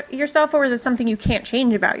like about yourself, or was it something you can't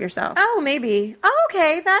change about yourself? Oh, maybe. Oh,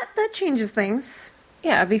 okay. That changes things.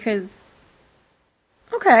 Yeah, because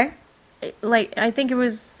Okay. like I think it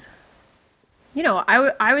was, you know,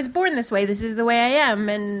 I was born this way. This is the way I am,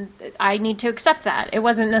 and I need to accept that. It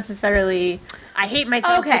wasn't necessarily I hate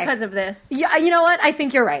myself because of this. Yeah, you know what? I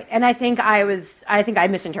think you're right, and I think I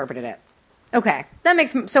misinterpreted it. Okay, that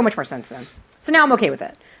makes so much more sense then. So now I'm okay with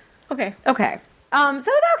it. Okay. Okay. Let's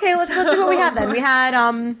see what we had then. We had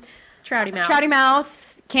Trouty Mouth. Trouty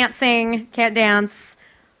Mouth, can't sing, can't dance.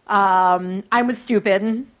 I'm with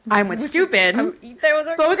Stupid.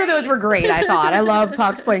 Both of those were great, I thought. I love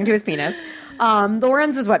Pucks pointing to his penis.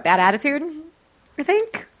 Lauren's was what? Bad Attitude, I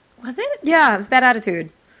think. Was it? Yeah, it was Bad Attitude.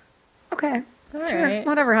 Okay. All sure. right.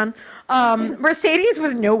 Whatever, hon. Mercedes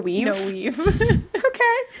was No Weave. No weave.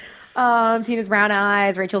 Okay. Tina's brown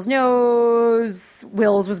eyes, Rachel's nose,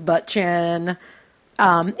 Will's was butt chin.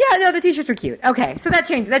 The t-shirts were cute. Okay, so that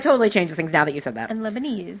totally changes things now that you said that. And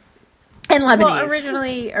Lebanese. Well,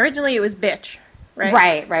 originally it was bitch,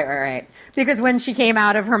 right? Right. Because when she came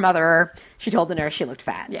out of her mother, she told the nurse she looked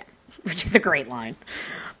fat. Yeah. Which is a great line.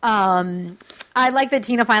 I like that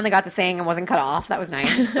Tina finally got to sing and wasn't cut off. That was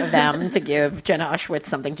nice of them to give Jenna Ushwitz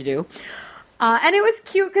something to do. And it was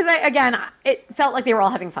cute because, it felt like they were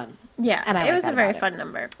all having fun. Yeah, and it was a very fun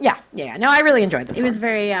number. Yeah. No, I really enjoyed this. It was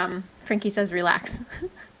very, Frankie says relax.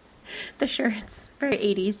 The shirts, very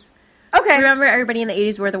 80s. Okay. Remember everybody in the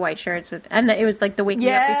 80s wore the white shirts and it was like the wake me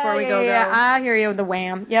up before we go. I hear you, the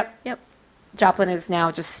wham. Yep. Joplin is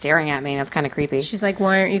now just staring at me and it's kind of creepy. She's like,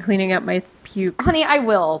 why aren't you cleaning up my puke? Honey, I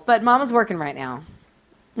will, but Mama's working right now.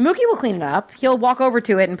 Mookie will clean it up. He'll walk over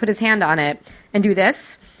to it and put his hand on it and do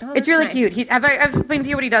this. Oh, it's really nice. Cute. I've explained to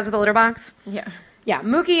you what he does with the litter box? Yeah. Yeah,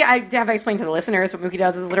 Mookie, have I explained to the listeners what Mookie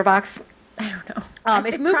does with the litter box? I don't know.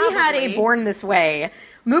 If Mookie had a Born This Way,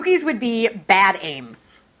 Mookie's would be bad aim.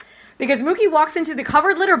 Because Mookie walks into the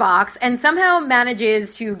covered litter box and somehow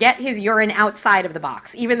manages to get his urine outside of the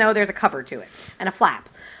box, even though there's a cover to it and a flap.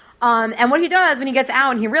 And what he does when he gets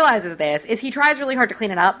out and he realizes this is he tries really hard to clean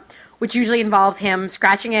it up, which usually involves him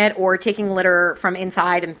scratching it or taking litter from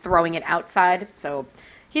inside and throwing it outside. So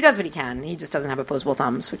he does what he can. He just doesn't have opposable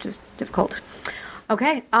thumbs, which is difficult.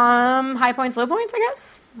 Okay. High points, low points, I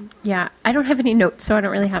guess? Yeah. I don't have any notes, so I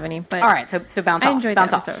don't really have any. But all right. So bounce off. I enjoyed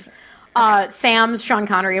that episode. Sam's Sean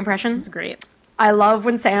Connery impressions. It's great. I love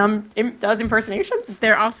when Sam does impersonations.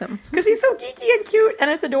 They're awesome. Because he's so geeky and cute, and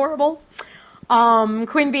it's adorable.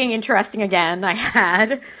 Quinn being interesting again. I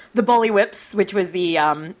had the bully whips, which was the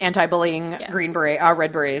anti-bullying green beret,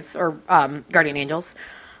 red berets, or guardian angels.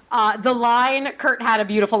 The line, Kurt had a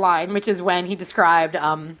beautiful line, which is when he described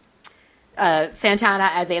Santana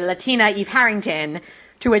as a Latina Eve Harrington,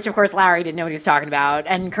 to which, of course, Larry didn't know what he was talking about.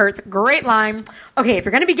 And Kurt's great line, okay, if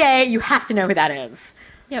you're going to be gay, you have to know who that is.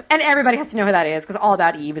 Yep. And everybody has to know who that is, because All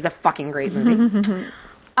About Eve is a fucking great movie.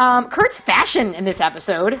 Kurt's fashion in this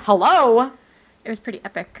episode, hello. It was pretty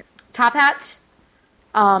epic. Top hat,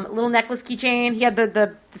 little necklace keychain. He had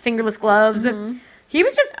the fingerless gloves. Mm-hmm. He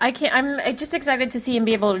was just... I'm just excited to see him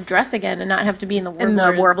be able to dress again and not have to be in the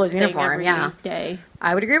Warblers uniform every day.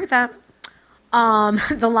 I would agree with that.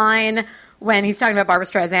 The line when he's talking about Barbra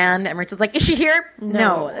Streisand and Rachel's like, is she here?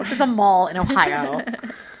 No. This is a mall in Ohio.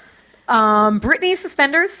 Brittany's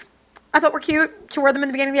suspenders I thought were cute. She wore them in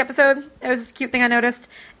the beginning of the episode. It was a cute thing I noticed.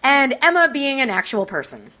 And Emma being an actual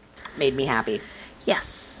person made me happy.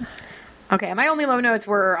 Yes. Okay, my only low notes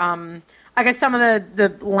were, I guess, some of the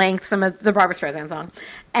length, some of the Barbra Streisand song,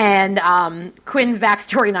 and Quinn's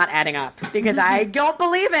backstory not adding up, because I don't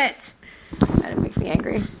believe it. And it makes me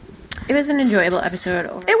angry. It was an enjoyable episode.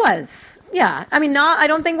 It was, yeah. I mean, I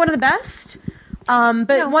don't think one of the best,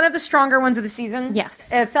 but one of the stronger ones of the season. Yes.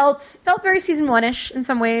 It felt very season one-ish in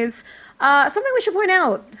some ways. Something we should point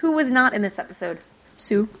out, who was not in this episode?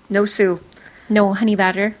 Sue. No Sue. No Honey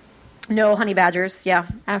Badger. No Honey Badgers, yeah.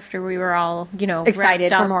 After we were all,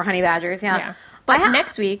 excited for more Honey Badgers, yeah. But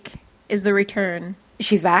next week is the return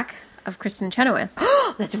She's back? Of Kristen Chenoweth.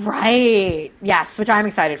 That's right. Yes, which I'm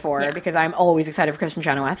excited for because I'm always excited for Kristen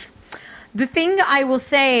Chenoweth. The thing I will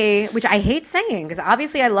say, which I hate saying because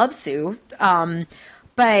obviously I love Sue,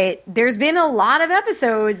 but there's been a lot of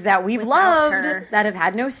episodes that we've loved that have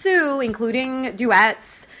had no Sue, including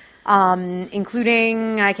duets,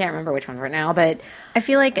 including, I can't remember which one right now, but I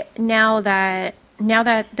feel like now that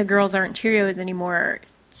the girls aren't Cheerios anymore,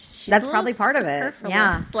 that's probably part of it.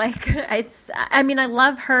 Yeah. Like, I mean, I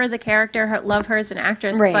love her as a character, love her as an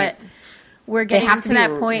actress, but we're getting to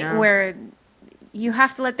that point where you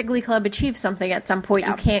have to let the Glee Club achieve something at some point.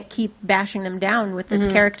 You can't keep bashing them down with this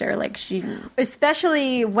character. Like,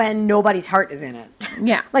 especially when nobody's heart is in it.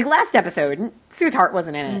 Yeah. Like last episode, Sue's heart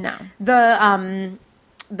wasn't in it. No.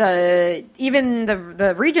 The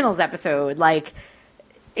regionals episode, like,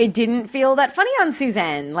 it didn't feel that funny on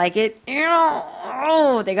Suzanne. Like they gotta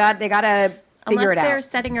figure it out. Unless they're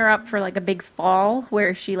setting her up for like a big fall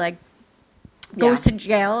where she like goes to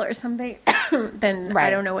jail or something, then I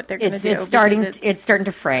don't know what they're going to do. It's starting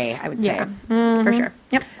to fray, I would say. For sure.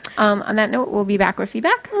 Yep. On that note, we'll be back with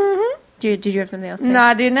feedback. Did you have something else to say? No,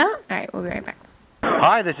 I did not. All right, we'll be right back.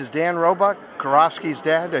 Hi, this is Dan Roebuck, Karofsky's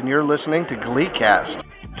dad, and you're listening to GleeCast.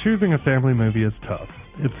 Choosing a family movie is tough.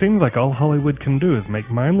 It seems like all Hollywood can do is make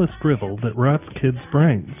mindless drivel that rots kids'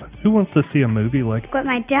 brains. Who wants to see a movie like what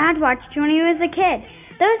my dad watched when he was a kid?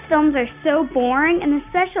 Those films are so boring and the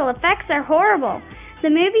special effects are horrible. The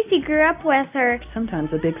movies he grew up with are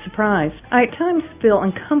sometimes a big surprise. I at times feel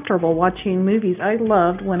uncomfortable watching movies I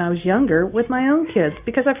loved when I was younger with my own kids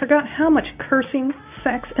because I forgot how much cursing,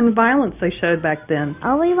 sex, and violence they showed back then.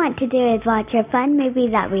 All we want to do is watch a fun movie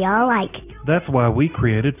that we all like. That's why we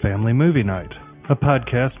created Family Movie Night, a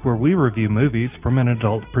podcast where we review movies from an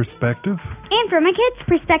adult perspective and from a kid's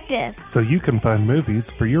perspective, so you can find movies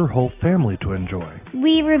for your whole family to enjoy.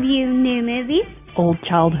 We review new movies, old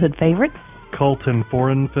childhood favorites, cult and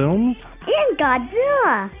foreign films, and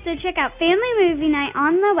Godzilla. So check out Family Movie Night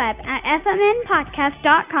on the web at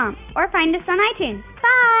fmnpodcast.com or find us on iTunes.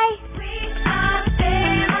 Bye! We are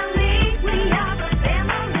family. We are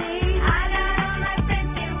family. I got all my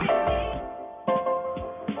friends here with me.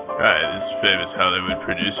 Hi, this is famous Hollywood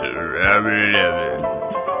producer Robert Evans.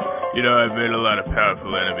 You know, I've made a lot of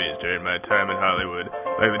powerful enemies during my time in Hollywood.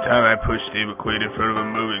 Like the time I pushed Steve McQueen in front of a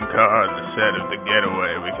moving car on the set of The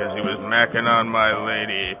Getaway because he was macking on my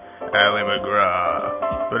lady, Ally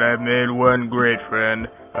McGraw. But I've made one great friend,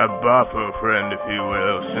 a boffo friend, if you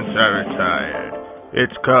will, since I retired.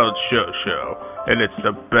 It's called Show Show, and it's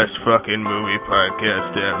the best fucking movie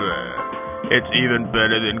podcast ever. It's even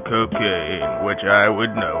better than cocaine, which I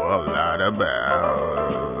would know a lot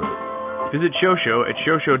about. Visit ShowShow at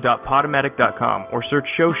showshow.podomatic.com or search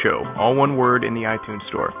ShowShow, all one word, in the iTunes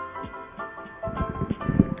Store.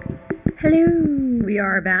 Hello, we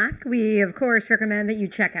are back. We, of course, recommend that you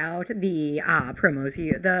check out the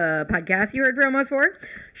the podcast you heard promos for.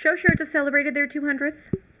 ShowShow just celebrated their 200th.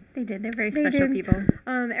 They did. They're very special people.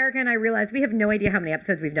 Erica and I realized we have no idea how many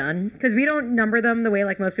episodes we've done because we don't number them the way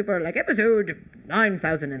like most people are like episode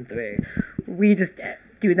 9003. We just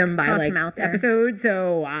do them by like episodes.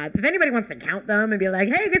 So if anybody wants to count them and be like,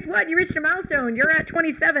 hey, guess what? You reached a milestone. You're at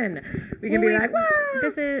 27. We can be like,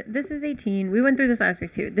 whoa. This is 18. We went through this last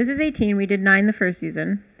week too. This is 18. We did 9 the first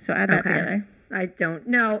season. So add that together. I don't.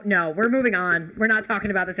 No. We're moving on. We're not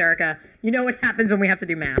talking about this, Erica. You know what happens when we have to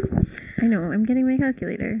do math. I know. I'm getting my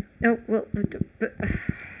calculator. Oh, well.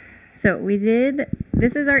 So we did.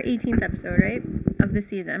 This is our 18th episode, right, of the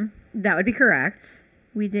season. That would be correct.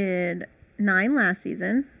 We did 9 last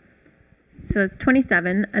season. So it's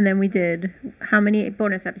 27. And then we did how many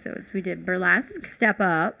bonus episodes? We did Burlesque, Step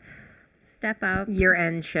Up,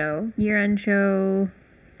 Year-End Show,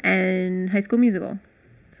 and High School Musical.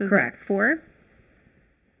 So correct. 4.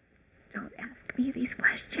 Don't ask me these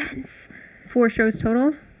questions. 4 shows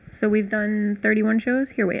total. So we've done 31 shows.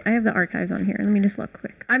 Here, wait. I have the archives on here. Let me just look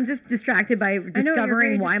quick. I'm just distracted by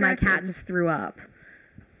discovering why my cat just threw up.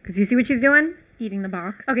 Because you see what she's doing? Eating the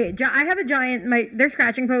box. Okay, I have a giant, their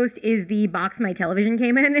scratching post is the box my television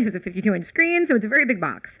came in. It was a 52-inch screen, so it's a very big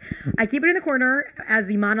box. I keep it in the corner as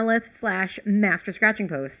the monolith/master scratching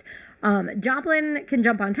post. Joplin can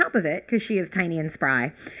jump on top of it because she is tiny and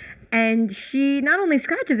spry. And she not only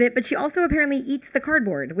scratches it, but she also apparently eats the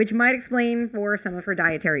cardboard, which might explain for some of her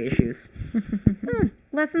dietary issues.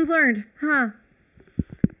 Lessons learned, huh?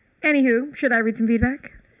 Anywho, should I read some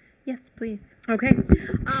feedback? Yes, please. Okay.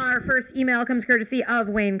 Our first email comes courtesy of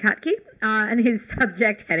Wayne Kotke, and his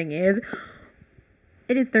subject heading is...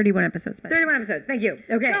 It is 31 episodes. 31 episodes, thank you.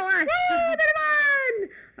 Okay. Go on.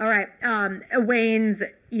 31! All right. Wayne's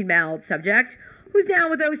email subject, Who's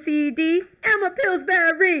down with OCD? Emma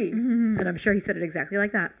Pillsbury. Mm-hmm. And I'm sure he said it exactly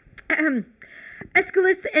like that.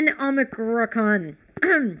 Aeschylus and Omicron.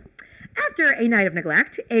 After a night of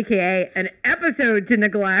neglect, aka an episode to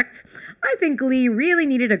neglect, I think Glee really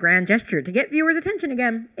needed a grand gesture to get viewers' attention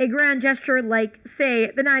again. A grand gesture like,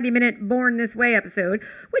 say, the 90-minute Born This Way episode,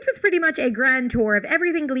 which was pretty much a grand tour of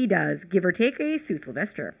everything Glee does, give or take a Sue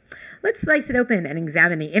Sylvester. Let's slice it open and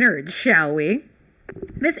examine the innards, shall we?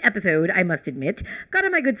 This episode, I must admit, got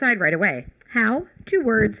on my good side right away. How? 2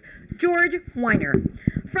 words. George Weiner.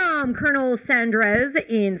 From Colonel Sandrez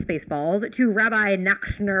in Spaceballs to Rabbi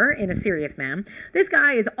Nachshner in A Serious Man, this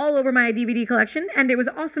guy is all over my DVD collection, and it was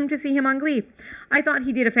awesome to see him on Glee. I thought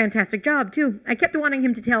he did a fantastic job, too. I kept wanting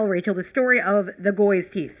him to tell Rachel the story of the Goy's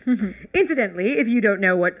teeth. Incidentally, if you don't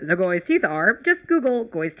know what the Goy's teeth are, just Google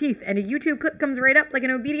Goy's teeth, and a YouTube clip comes right up like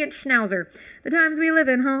an obedient schnauzer. The times we live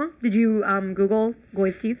in, huh? Did you Google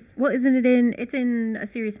Goy's teeth? Well, it's in A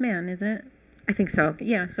Serious Man, isn't it? I think so.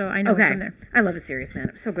 Yeah, so I know it's in there. I love A Serious Man.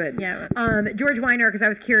 It's so good. Yeah. George Weiner, because I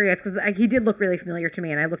was curious, because he did look really familiar to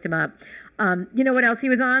me, and I looked him up. You know what else he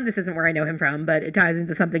was on? This isn't where I know him from, but it ties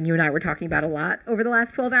into something you and I were talking about a lot over the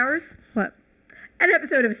last 12 hours. What? An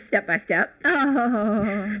episode of Step by Step.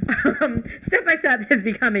 Oh. Step by Step has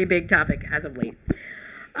become a big topic as of late.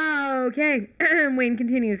 Okay, Wayne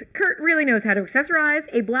continues. Kurt really knows how to accessorize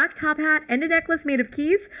a black top hat and a necklace made of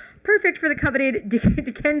keys. Perfect for the coveted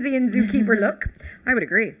Dickensian zookeeper look. I would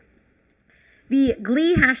agree. The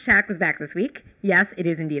Glee hashtag was back this week. Yes, it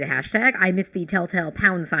is indeed a hashtag. I missed the telltale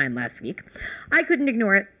pound sign last week. I couldn't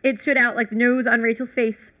ignore it. It stood out like the nose on Rachel's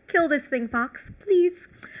face. Kill this thing, Fox, please.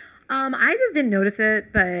 I just didn't notice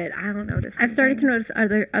it, but I don't notice. I've started to notice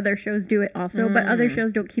other shows do it also, but other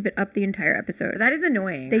shows don't keep it up the entire episode. That is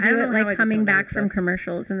annoying. They do it like coming back from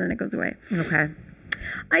commercials and then it goes away. Okay.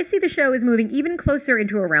 I see the show is moving even closer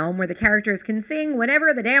into a realm where the characters can sing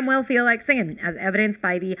whenever they damn well feel like singing, as evidenced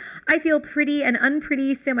by the I feel pretty and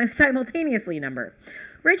unpretty simultaneously number.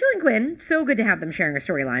 Rachel and Quinn, so good to have them sharing a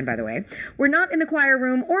storyline, by the way, were not in the choir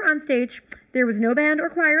room or on stage. There was no band or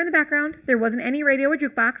choir in the background. There wasn't any radio or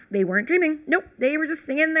jukebox. They weren't dreaming. Nope, they were just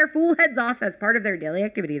singing their fool heads off as part of their daily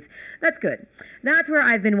activities. That's good. That's where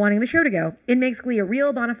I've been wanting the show to go. It makes Glee a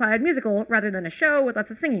real bona fide musical rather than a show with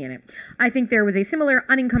lots of singing in it. I think there was a similar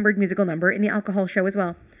unencumbered musical number in the alcohol show as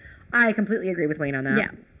well. I completely agree with Wayne on that.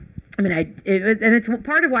 Yeah. I mean, it's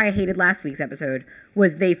part of why I hated last week's episode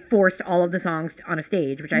was they forced all of the songs on a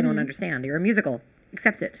stage, which I don't understand. You're a musical.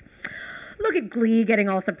 Accept it. Look at Glee getting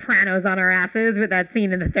all sopranos on our asses with that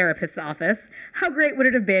scene in the therapist's office. How great would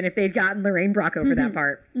it have been if they'd gotten Lorraine Bracco for that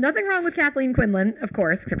part? Nothing wrong with Kathleen Quinlan, of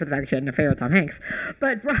course, except for the fact that she had an affair with Tom Hanks.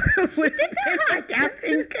 But Bracco would have been a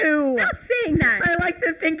casting coup. Stop saying that. I like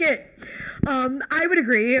to think it. I would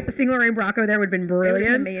agree. Seeing Lorraine Bracco there would have been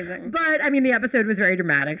brilliant. It was amazing. But, I mean, the episode was very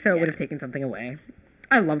dramatic, so it would have taken something away.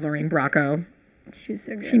 I love Lorraine Bracco. She's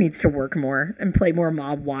so good. She needs to work more and play more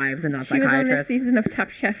mob wives and not psychiatrists. She was on this season of Top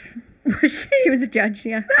Chef. Was she? She was a judge,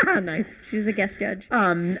 yeah. Ah, nice. She was a guest judge.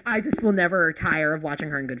 I just will never tire of watching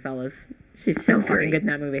her in Goodfellas. She's so fucking good in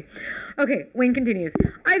that movie. Okay, Wayne continues.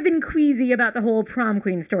 I've been queasy about the whole prom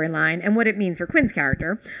queen storyline and what it means for Quinn's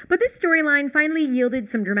character, but this storyline finally yielded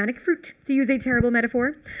some dramatic fruit, to use a terrible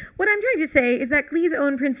metaphor. What I'm trying to say is that Glee's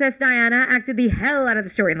own Princess Diana acted the hell out of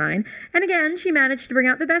the storyline, and again, she managed to bring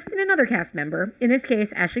out the best in another cast member, in this case,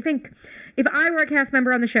 Ashley Fink. If I were a cast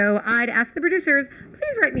member on the show, I'd ask the producers,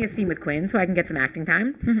 please write me a scene with Quinn so I can get some acting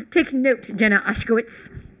time. Take note, Jenna Ushkowitz.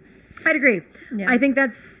 I'd agree. Yeah. I think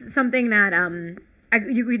that's something that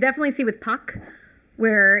you definitely see with Puck,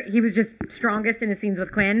 where he was just strongest in his scenes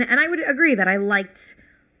with Quinn, and I would agree that I liked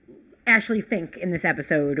Ashley Fink in this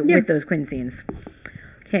episode with those Quinn scenes.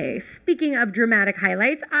 Okay, speaking of dramatic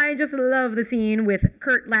highlights, I just love the scene with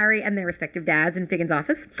Kurt, Larry, and their respective dads in Figgins'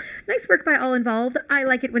 office. Nice work by all involved. I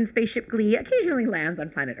like it when Spaceship Glee occasionally lands on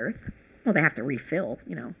planet Earth. Well, they have to refill,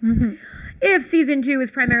 you know. If Season 2 is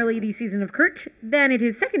primarily the season of Kurt, then it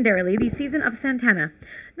is secondarily the season of Santana.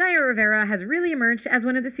 Naya Rivera has really emerged as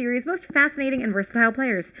one of the series' most fascinating and versatile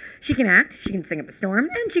players. She can act, she can sing up a storm,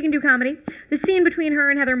 and she can do comedy. The scene between her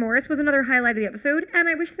and Heather Morris was another highlight of the episode, and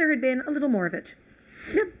I wish there had been a little more of it.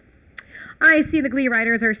 Yep. I see the Glee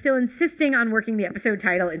writers are still insisting on working the episode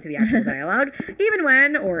title into the actual dialogue, even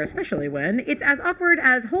when, or especially when, it's as awkward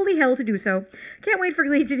as holy hell to do so. Can't wait for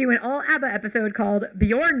Glee to do an all-ABBA episode called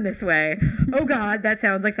Bjorn This Way. Oh god, that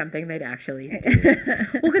sounds like something they'd actually do.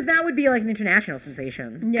 Well, because that would be like an international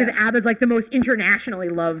sensation. Because ABBA's like the most internationally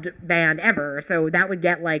loved band ever, so that would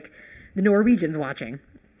get like the Norwegians watching.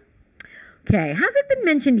 Okay, has it been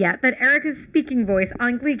mentioned yet that Erica's speaking voice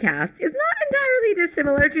on Gleecast is not entirely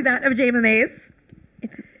dissimilar to that of Jayma Mays?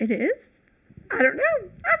 It is? I don't know.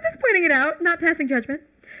 I'm just pointing it out, not passing judgment.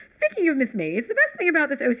 Speaking of Miss Maze, the best thing about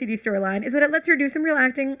this OCD storyline is that it lets her do some real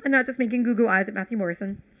acting and not just making goo-goo eyes at Matthew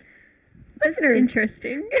Morrison. Listeners,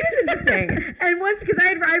 interesting. It is interesting. And once, because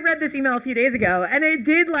I read this email a few days ago, and I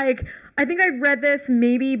did, like, I think I read this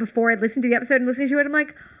maybe before I'd listened to the episode and listening to it. I'm like,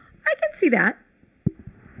 I can see that.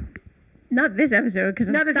 Not this episode, because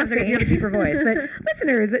not this episode, you have a deeper voice. But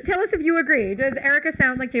listeners, tell us if you agree. Does Erica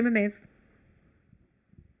sound like Jayma Maze?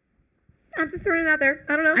 I'm just throwing it out there.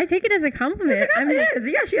 I don't know. I take it as a compliment.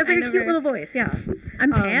 Yeah, she has like a cute little voice. Yeah. I'm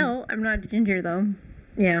pale. I'm not ginger, though.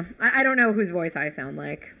 Yeah. I don't know whose voice I sound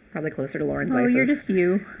like. Probably closer to Lauren's voice. Oh, you're just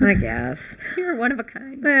you. I guess. You're one of a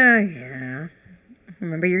kind. Yeah.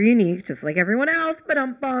 Remember, you're unique, just like everyone else. But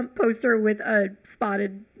poster with a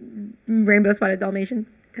rainbow spotted Dalmatian.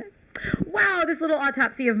 Wow, this little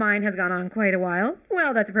autopsy of mine has gone on quite a while.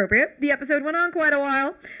 Well, that's appropriate. The episode went on quite a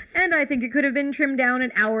while, and I think it could have been trimmed down to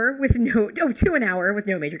an hour with no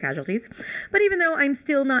major casualties. But even though I'm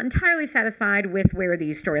still not entirely satisfied with where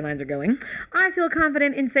these storylines are going, I feel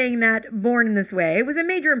confident in saying that Born in This Way was a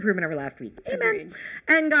major improvement over last week. Amen. Agreed.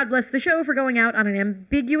 And God bless the show for going out on an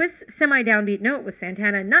ambiguous, semi-downbeat note with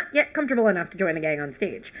Santana not yet comfortable enough to join the gang on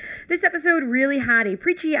stage. This episode really had a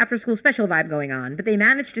preachy after-school special vibe going on, but they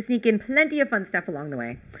managed to sneak in plenty of fun stuff along the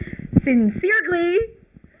way. Sincerely,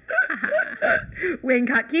 Wayne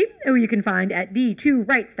Kotke, who you can find at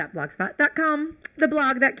the2rights.blogspot.com, the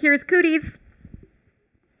blog that cures cooties.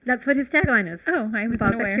 That's what his tagline is. Oh, I was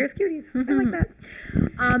blog that cures cooties. I like that.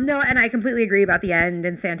 No, and I completely agree about the end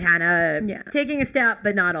and Santana taking a step,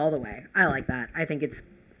 but not all the way. I like that. I think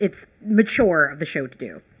it's mature of the show to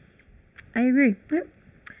do. I agree. Yep.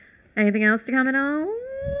 Anything else to comment on?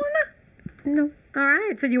 No. All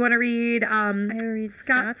right. So do you want to read I will read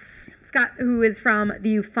Scott, who is from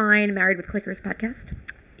the Fine Married with Clickers podcast?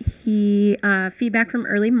 He, feedback from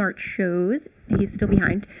early March shows. He's still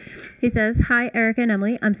behind. He says, "Hi, Erica and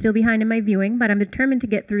Emily. I'm still behind in my viewing, but I'm determined to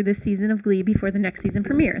get through this season of Glee before the next season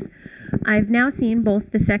premieres. I've now seen both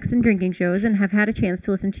the sex and drinking shows and have had a chance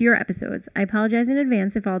to listen to your episodes. I apologize in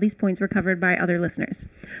advance if all these points were covered by other listeners.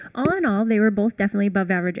 All in all, they were both definitely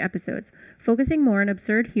above-average episodes. Focusing more on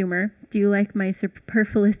absurd humor. Do you like my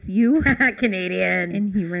superfluous you? Canadian.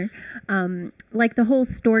 In humor. Like the whole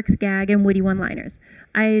Storks gag and witty one-liners.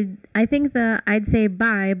 I think I'd say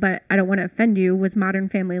bye, but I don't want to offend you was Modern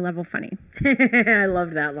Family level funny." I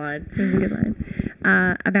loved that line. It was a good line.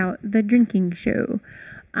 About the drinking show.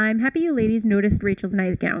 "I'm happy you ladies noticed Rachel's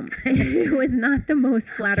nightgown. It was not the most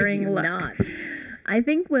flattering look. Not. I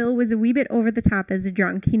think Will was a wee bit over the top as a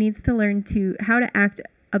drunk. He needs to learn how to act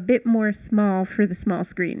a bit more small for the small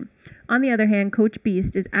screen. On the other hand, Coach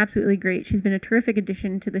Beast is absolutely great. She's been a terrific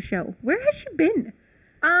addition to the show." Where has she been?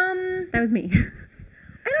 That was me.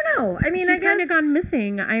 I don't know. I mean, she's kind of gone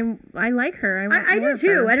missing. I like her. I do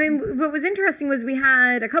too. I mean, what was interesting was we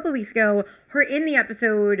had a couple of weeks ago her in the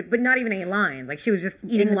episode, but not even any lines. Like she was just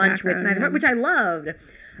eating lunch with neither, which I loved.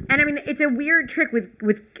 And I mean, it's a weird trick with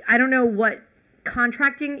I don't know what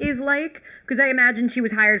contracting is like, because I imagine she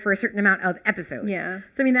was hired for a certain amount of episodes. Yeah.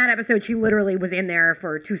 So I mean, that episode she literally was in there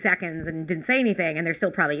for 2 seconds and didn't say anything, and they're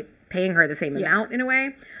still probably paying her the same amount in a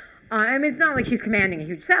way. I mean, it's not like she's commanding a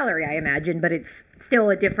huge salary, I imagine, but it's still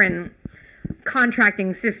a different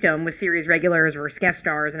contracting system with series regulars versus guest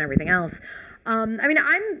stars and everything else. I mean,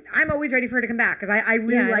 I'm always ready for her to come back because I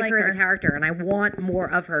really like her as a character, and I want more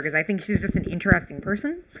of her because I think she's just an interesting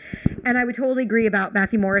person. And I would totally agree about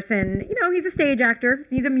Matthew Morrison. You know, he's a stage actor.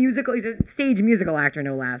 He's a stage musical actor,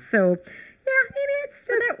 no less. So, yeah, maybe it's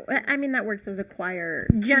just, that works as a choir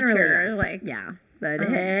generally. Like, yeah. But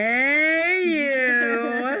hey,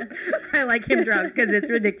 you. I like him drunk because it's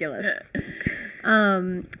ridiculous.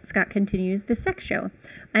 Scott continues, "The sex show.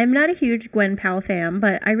 I am not a huge Gwen Powell fan,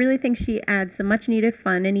 but I really think she adds some much-needed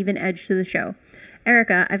fun and even edge to the show.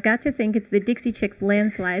 Erica, I've got to think it's the Dixie Chicks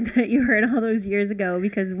Landslide that you heard all those years ago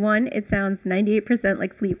because 1, it sounds 98%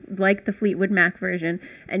 like the Fleetwood Mac version,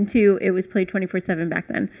 and 2, it was played 24/7 back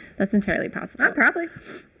then. That's entirely possible. Oh, probably.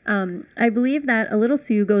 I believe that a little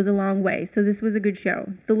Sue goes a long way, so this was a good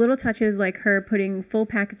show. The little touches like her putting full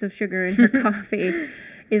packets of sugar in her coffee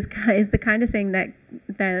is the kind of thing that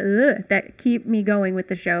keep me going with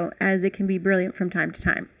the show, as it can be brilliant from time to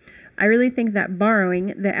time. I really think that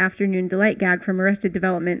borrowing the afternoon delight gag from Arrested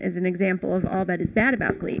Development is an example of all that is bad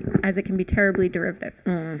about Glee, as it can be terribly derivative.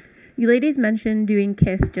 You ladies mentioned doing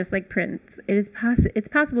Kiss just like Prince. It's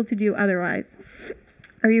possible to do otherwise.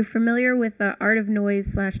 Are you familiar with the Art of Noise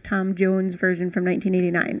 / Tom Jones version from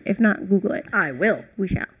 1989? If not, Google it. I will. We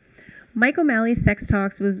shall. Mike O'Malley's Sex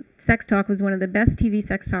Talk was one of the best TV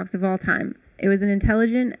sex talks of all time. It was an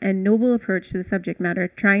intelligent and noble approach to the subject matter,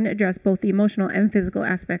 trying to address both the emotional and physical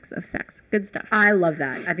aspects of sex. Good stuff. I love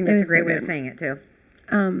that. I think that's a great way of saying it, too.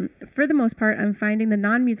 For the most part, I'm finding the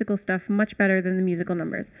non-musical stuff much better than the musical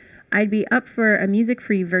numbers. I'd be up for a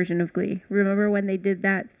music-free version of Glee. Remember when they did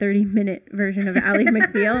that 30-minute version of Ally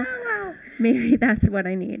McBeal? Maybe that's what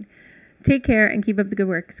I need. Take care and keep up the good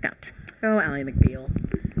work, Scott. Oh, Ally McBeal.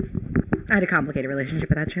 I had a complicated relationship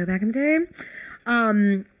with that show back in the day.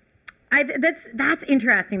 That's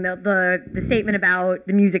interesting, the statement about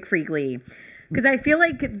the music-free Glee. Because I feel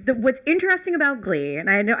like what's interesting about Glee, and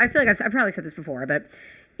I feel like I've probably said this before, but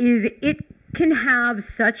is it can have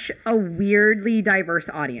such a weirdly diverse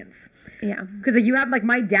audience. Yeah. Because you have, like,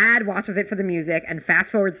 my dad watches it for the music and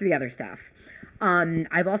fast forwards to the other stuff.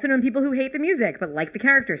 I've also known people who hate the music but like the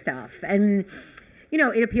character stuff. And, you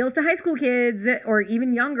know, it appeals to high school kids or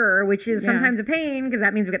even younger, which is sometimes a pain because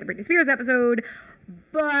that means we get the Britney Spears episode.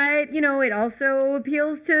 But, you know, it also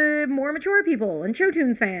appeals to more mature people and Show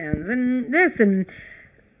Tunes fans and this. And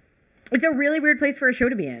it's a really weird place for a show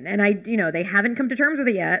to be in. And, they haven't come to terms with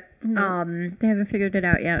it yet. No, they haven't figured it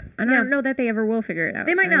out yet. I don't know that they ever will figure it out.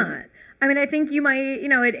 They might not. I mean, I think you might,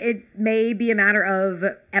 it may be a matter of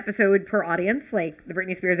episode per audience, like the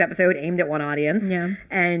Britney Spears episode aimed at one audience. Yeah.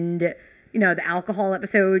 And, the alcohol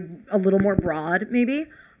episode a little more broad, maybe.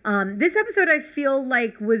 This episode I feel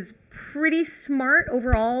like was pretty smart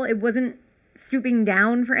overall. It wasn't stooping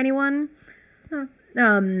down for anyone. I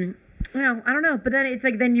don't know. But then it's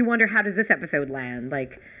like, then you wonder, how does this episode land?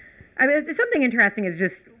 Like, I mean, something interesting is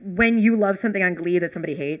just when you love something on Glee that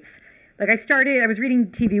somebody hates. Like, I was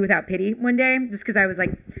reading TV Without Pity one day, just because I was,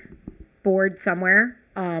 like, bored somewhere,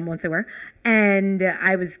 once somewhere, and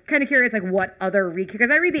I was kind of curious, like, what other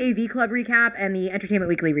because I read the AV Club recap and the Entertainment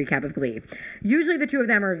Weekly recap of Glee. Usually the two of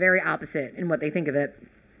them are very opposite in what they think of it.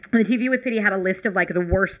 And the TV with Pity had a list of, like, the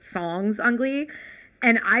worst songs on Glee,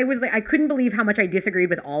 and I was, like, I couldn't believe how much I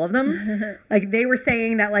disagreed with all of them. Like, they were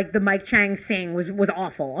saying that, like, the Mike Chang sing was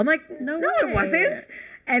awful. I'm like, no, it wasn't.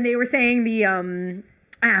 And they were saying the,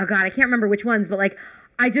 oh God, I can't remember which ones, but like,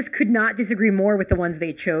 I just could not disagree more with the ones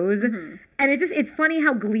they chose. Mm-hmm. And it's funny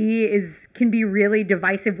how Glee can be really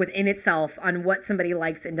divisive within itself on what somebody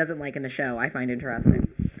likes and doesn't like in the show. I find interesting.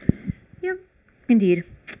 Yep. Indeed.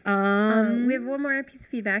 We have one more piece of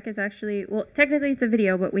feedback. It's actually, well, technically it's a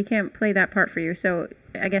video, but we can't play that part for you. So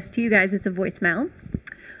I guess to you guys, it's a voicemail.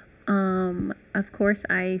 Of course,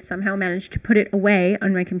 I somehow managed to put it away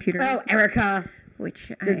on my computer. Oh, Erica. Which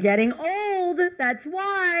you're getting old. That's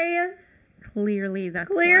why. Clearly.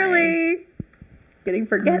 Getting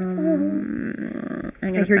forgetful.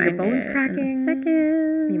 I hear your bones cracking.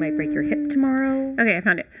 You might break your hip tomorrow. Okay, I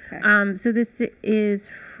found it. Okay. So this is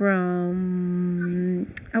from.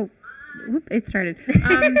 Oh, whoop! It started.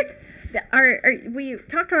 We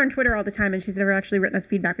talked to her on Twitter all the time, and she's never actually written us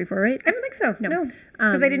feedback before, right? I don't think so. No.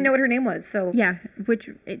 Because I didn't know what her name was. So yeah,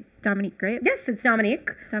 Dominique, right? Yes, it's Dominique.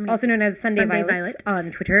 Also known as Sunday Violet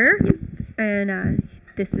on Twitter. And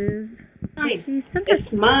this is... Hi,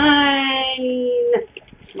 it's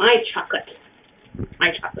my chocolate.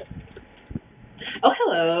 Oh,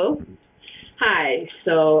 hello. Hi.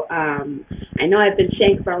 So, I know I've been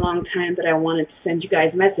saying for a long time that I wanted to send you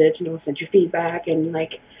guys a message, send your feedback, and, I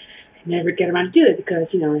never get around to do it because,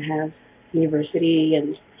 I have university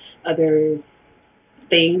and other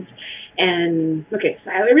things. And, okay, so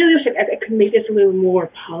I really wish I could make this a little more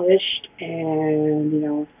polished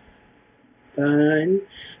and, fun.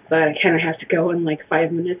 But I kind of have to go in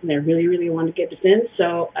 5 minutes, and I really, really want to get this in.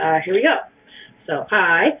 So here we go. So,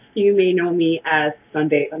 hi. You may know me as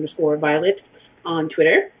Sunday_Violet on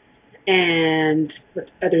Twitter. And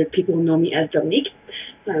other people know me as Dominique.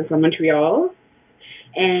 I'm from Montreal.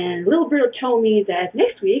 And Little Bird told me that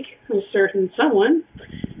next week, a certain someone,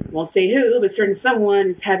 I won't say who, but certain someone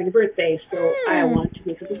is having a birthday. So I want to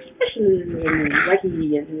make something special and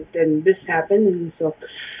wacky. And then this happened. And so,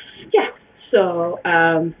 yeah. So,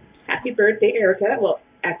 happy birthday, Erica. Well,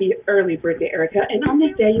 happy early birthday, Erica. And on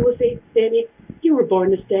this day, you will say, Danny, you were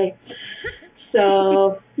born this day.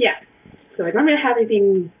 So, yeah. So I don't really have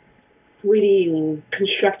anything witty and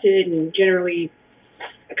constructed and generally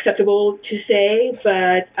acceptable to say.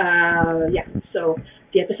 But, yeah. So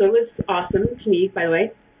the episode was awesome to me, by the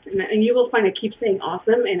way. And you will find I keep saying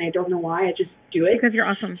awesome, and I don't know why. I just do it. Because you're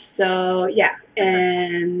awesome. So, yeah.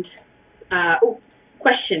 And,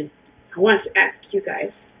 question. I want to ask you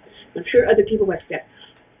guys, I'm sure other people will ask that,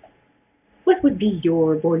 what would be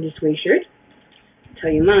your Born This Way shirt? I'll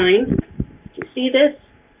tell you mine. You see this?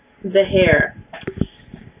 The hair.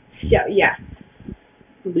 So, yeah.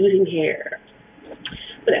 Losing hair.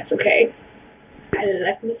 But that's okay. I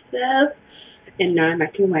left myself, and now I'm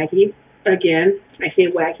acting wacky. again, I say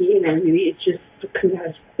wacky, and then maybe it's just comes out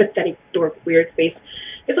of pathetic, dork, weird face.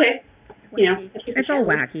 It's okay. You know, it's all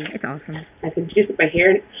wacky. It's awesome. I can juice up my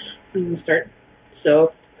hair and I'm going to start.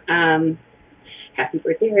 So, happy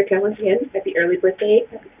birthday, Erica, once again. Happy early birthday.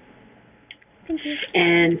 Thank you.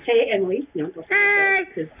 And say, Emily, don't forget that,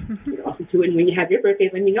 because you're awesome too. And when you have your birthday,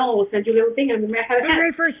 let me know. We'll send you a little thing. I'm going to have a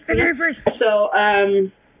hat. February 1st. So,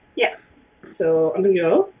 yeah. So I'm going to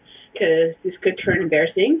go, because this could turn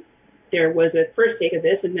embarrassing. There was a first take of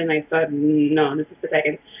this, and then I thought, no, this is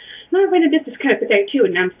pathetic. No, I went this is kind of pathetic too,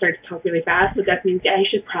 and now I'm starting to talk really fast, so that means I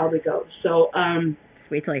should probably go. So,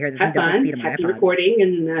 just wait till I hear this. Have fun, happy recording,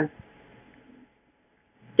 and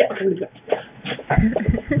yeah, I'm going to go.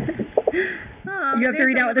 You have to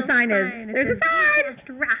read out what the sign is. There's a sign!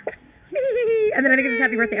 And then I think it says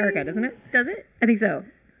happy birthday, Erica, doesn't it? Does it? I think so.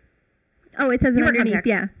 Oh, it says it underneath, contact.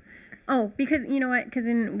 yeah. Oh, because, you know what, because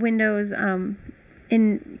in Windows,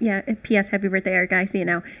 PS, happy birthday, Erica, I see it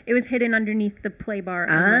now. It was hidden underneath the play bar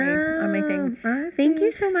on my thing. Thank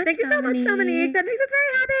you so much, Dominique. That makes us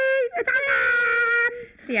very happy. It's awesome!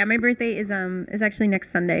 So yeah, my birthday is actually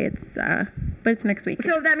next Sunday. But it's next week.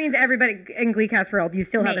 So that means everybody in GleeCast World, you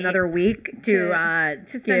still have another week to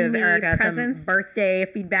give Erica presents. Some birthday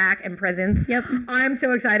feedback and presents. Yep. I'm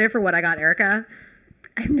so excited for what I got Erica.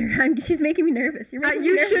 She's making me nervous. You're making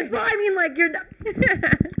me nervous. Should. Well, I mean, like, you're.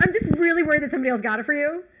 I'm just really worried that somebody else got it for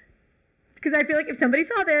you. Because I feel like if somebody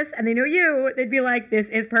saw this and they know you, they'd be like, "This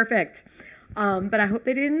is perfect." But I hope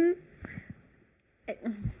they didn't. No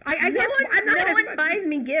one buys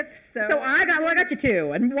me gifts, so I got you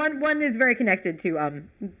two, and one is very connected to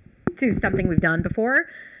something we've done before,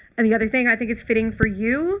 and the other thing I think is fitting for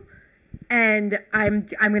you. And I'm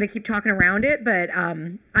going to keep talking around it, but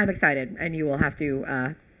I'm excited, and you will have to.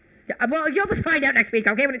 Well, you'll just find out next week.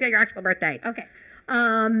 Okay, when it's your actual birthday. Okay.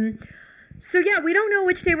 So yeah, we don't know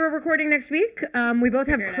which day we're recording next week. We both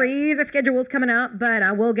have crazy schedules coming up, but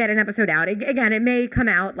we'll get an episode out. Again, it may come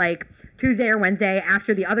out like Tuesday or Wednesday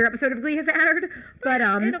after the other episode of Glee has aired, but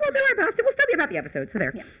we'll do our best. We'll still be about the episode. So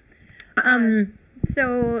there. Yeah.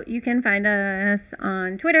 So you can find us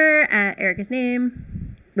on Twitter at Erica's Name.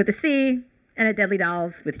 With a C, and at Deadly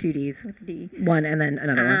Dolls with 2 Ds. With a D. One and then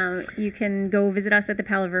another one. You can go visit us at the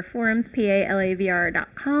Palaver Forums,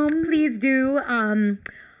 PALAVR.com. Please do. I'm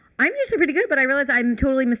usually pretty good, but I realize I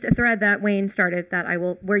totally missed a thread that Wayne started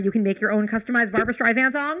where you can make your own customized Barbra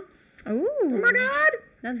Streisand song. Ooh. Oh my God.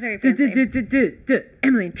 That's very fancy.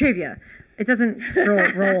 Emily, trivia. It doesn't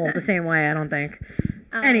roll the same way, I don't think.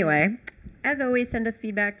 Anyway. As always, send us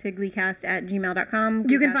feedback to gleecast@gmail.com.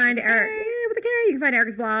 You can find Eric with a K. You can find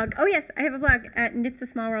Eric's blog. Oh, yes. I have a blog at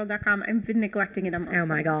knitsasmallworld.com. I've been neglecting it. Oh,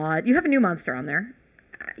 my God. You have a new monster on there.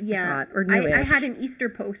 Yeah. Or newish. I had an Easter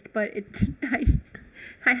post, but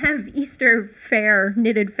I have Easter fair,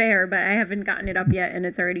 knitted fair, but I haven't gotten it up yet, and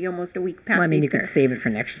it's already almost a week past Well, I mean, Easter. you could save it for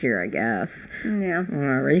next year, I guess. Yeah.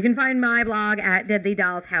 You can find my blog at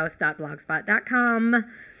deadlydollshouse.blogspot.com.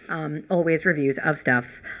 Always reviews of stuff.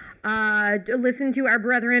 Listen to our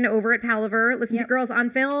brethren over at Palaver. Listen to Girls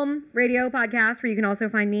on Film radio podcast, where you can also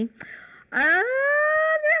find me. Do you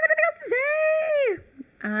have anything else to say?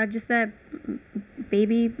 Just that,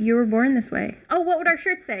 baby, you were born this way. Oh, what would our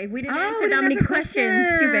shirt say? We didn't answer Dominique's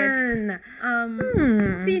question. Stupid.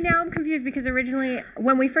 See, now I'm confused because originally,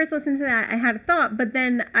 when we first listened to that, I had a thought, but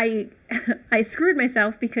then I screwed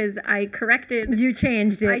myself because I corrected. You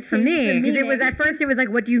changed it for me because it was at first it was like,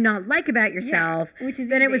 what do you not like about yourself? Yeah, which is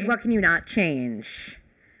then easy. It was, what can you not change?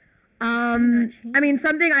 I mean,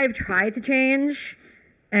 something I've tried to change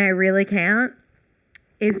and I really can't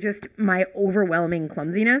is just my overwhelming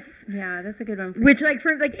clumsiness. Yeah, that's a good one. Which, like,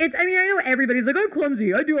 it's. I mean, I know everybody's like, I'm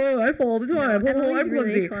clumsy. I fall all the time. No, I'm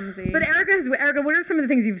really clumsy. But Erica, what are some of the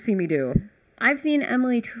things you've seen me do? I've seen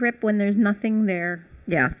Emily trip when there's nothing there.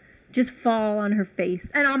 Yeah. Just fall on her face.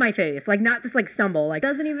 And on my face. Like, not just, like, stumble. Like,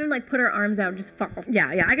 doesn't even, like, put her arms out, just fall. Yeah.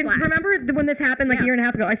 I can remember when this happened, like, a year and a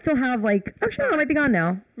half ago. I still have, like, actually, no, it might be gone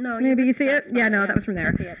now. No. Maybe you see it? Yeah, no, that was from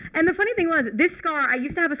there. I see it. And the funny thing was, this scar, I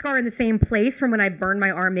used to have a scar in the same place from when I burned my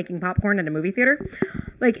arm making popcorn at a movie theater.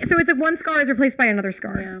 Like, so it's like one scar is replaced by another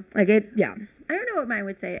scar. Yeah. Like, I don't know what mine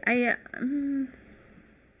would say. I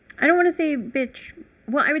don't want to say bitch.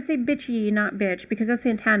 Well, I would say bitchy, not bitch, because that's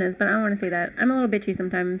Santana's, but I don't want to say that. I'm a little bitchy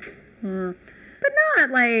sometimes. But not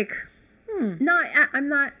like... I'm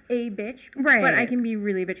not a bitch, right? But I can be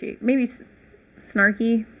really bitchy. Maybe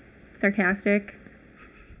snarky, sarcastic.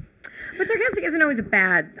 But sarcastic isn't always a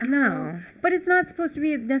bad... No. But it's not supposed to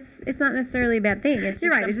be... It's not necessarily a bad thing.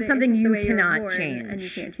 You're right. It's just something you cannot change. And you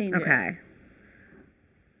can't change it. Okay.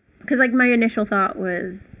 Because, like, my initial thought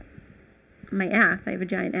was... my ass. I have a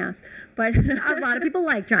giant ass. But a lot of people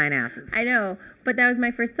like giant asses. I know, but that was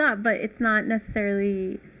my first thought. But it's not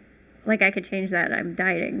necessarily like I could change that. I'm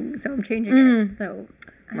dieting, so I'm changing it. So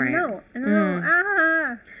I don't know.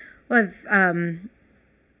 Well, I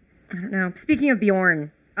don't know. Speaking of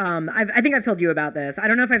Bjorn, I think I've told you about this. I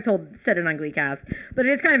don't know if I've said it on Gleecast, but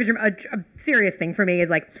it is kind of a serious thing for me. Is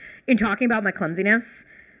like in talking about my clumsiness.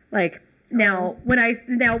 Like now when I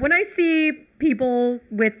see people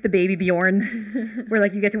with the baby Bjorn, where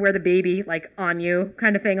like you get to wear the baby like on you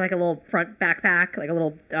kind of thing, like a little front backpack, like a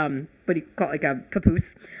little what do you call it, like a papoose.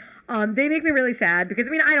 They make me really sad because,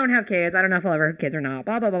 I mean, I don't have kids. I don't know if I'll ever have kids or not,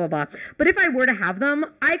 blah, blah, blah, blah, blah. But if I were to have them,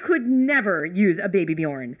 I could never use a baby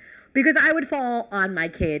Bjorn because I would fall on my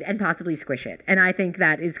kid and possibly squish it. And I think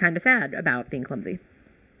that is kind of sad about being clumsy.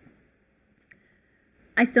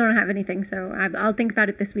 I still don't have anything, so I'll think about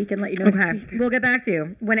it this week and let you know. Okay. We'll get back to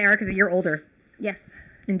you when Eric is a year older. Yes.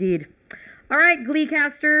 Indeed. All right,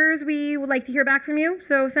 Gleecasters, we would like to hear back from you,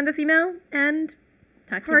 so send us email and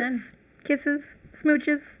talk to hearts, you then. Kisses,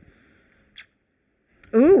 smooches.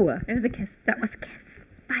 Ooh. It was a kiss. That was a kiss.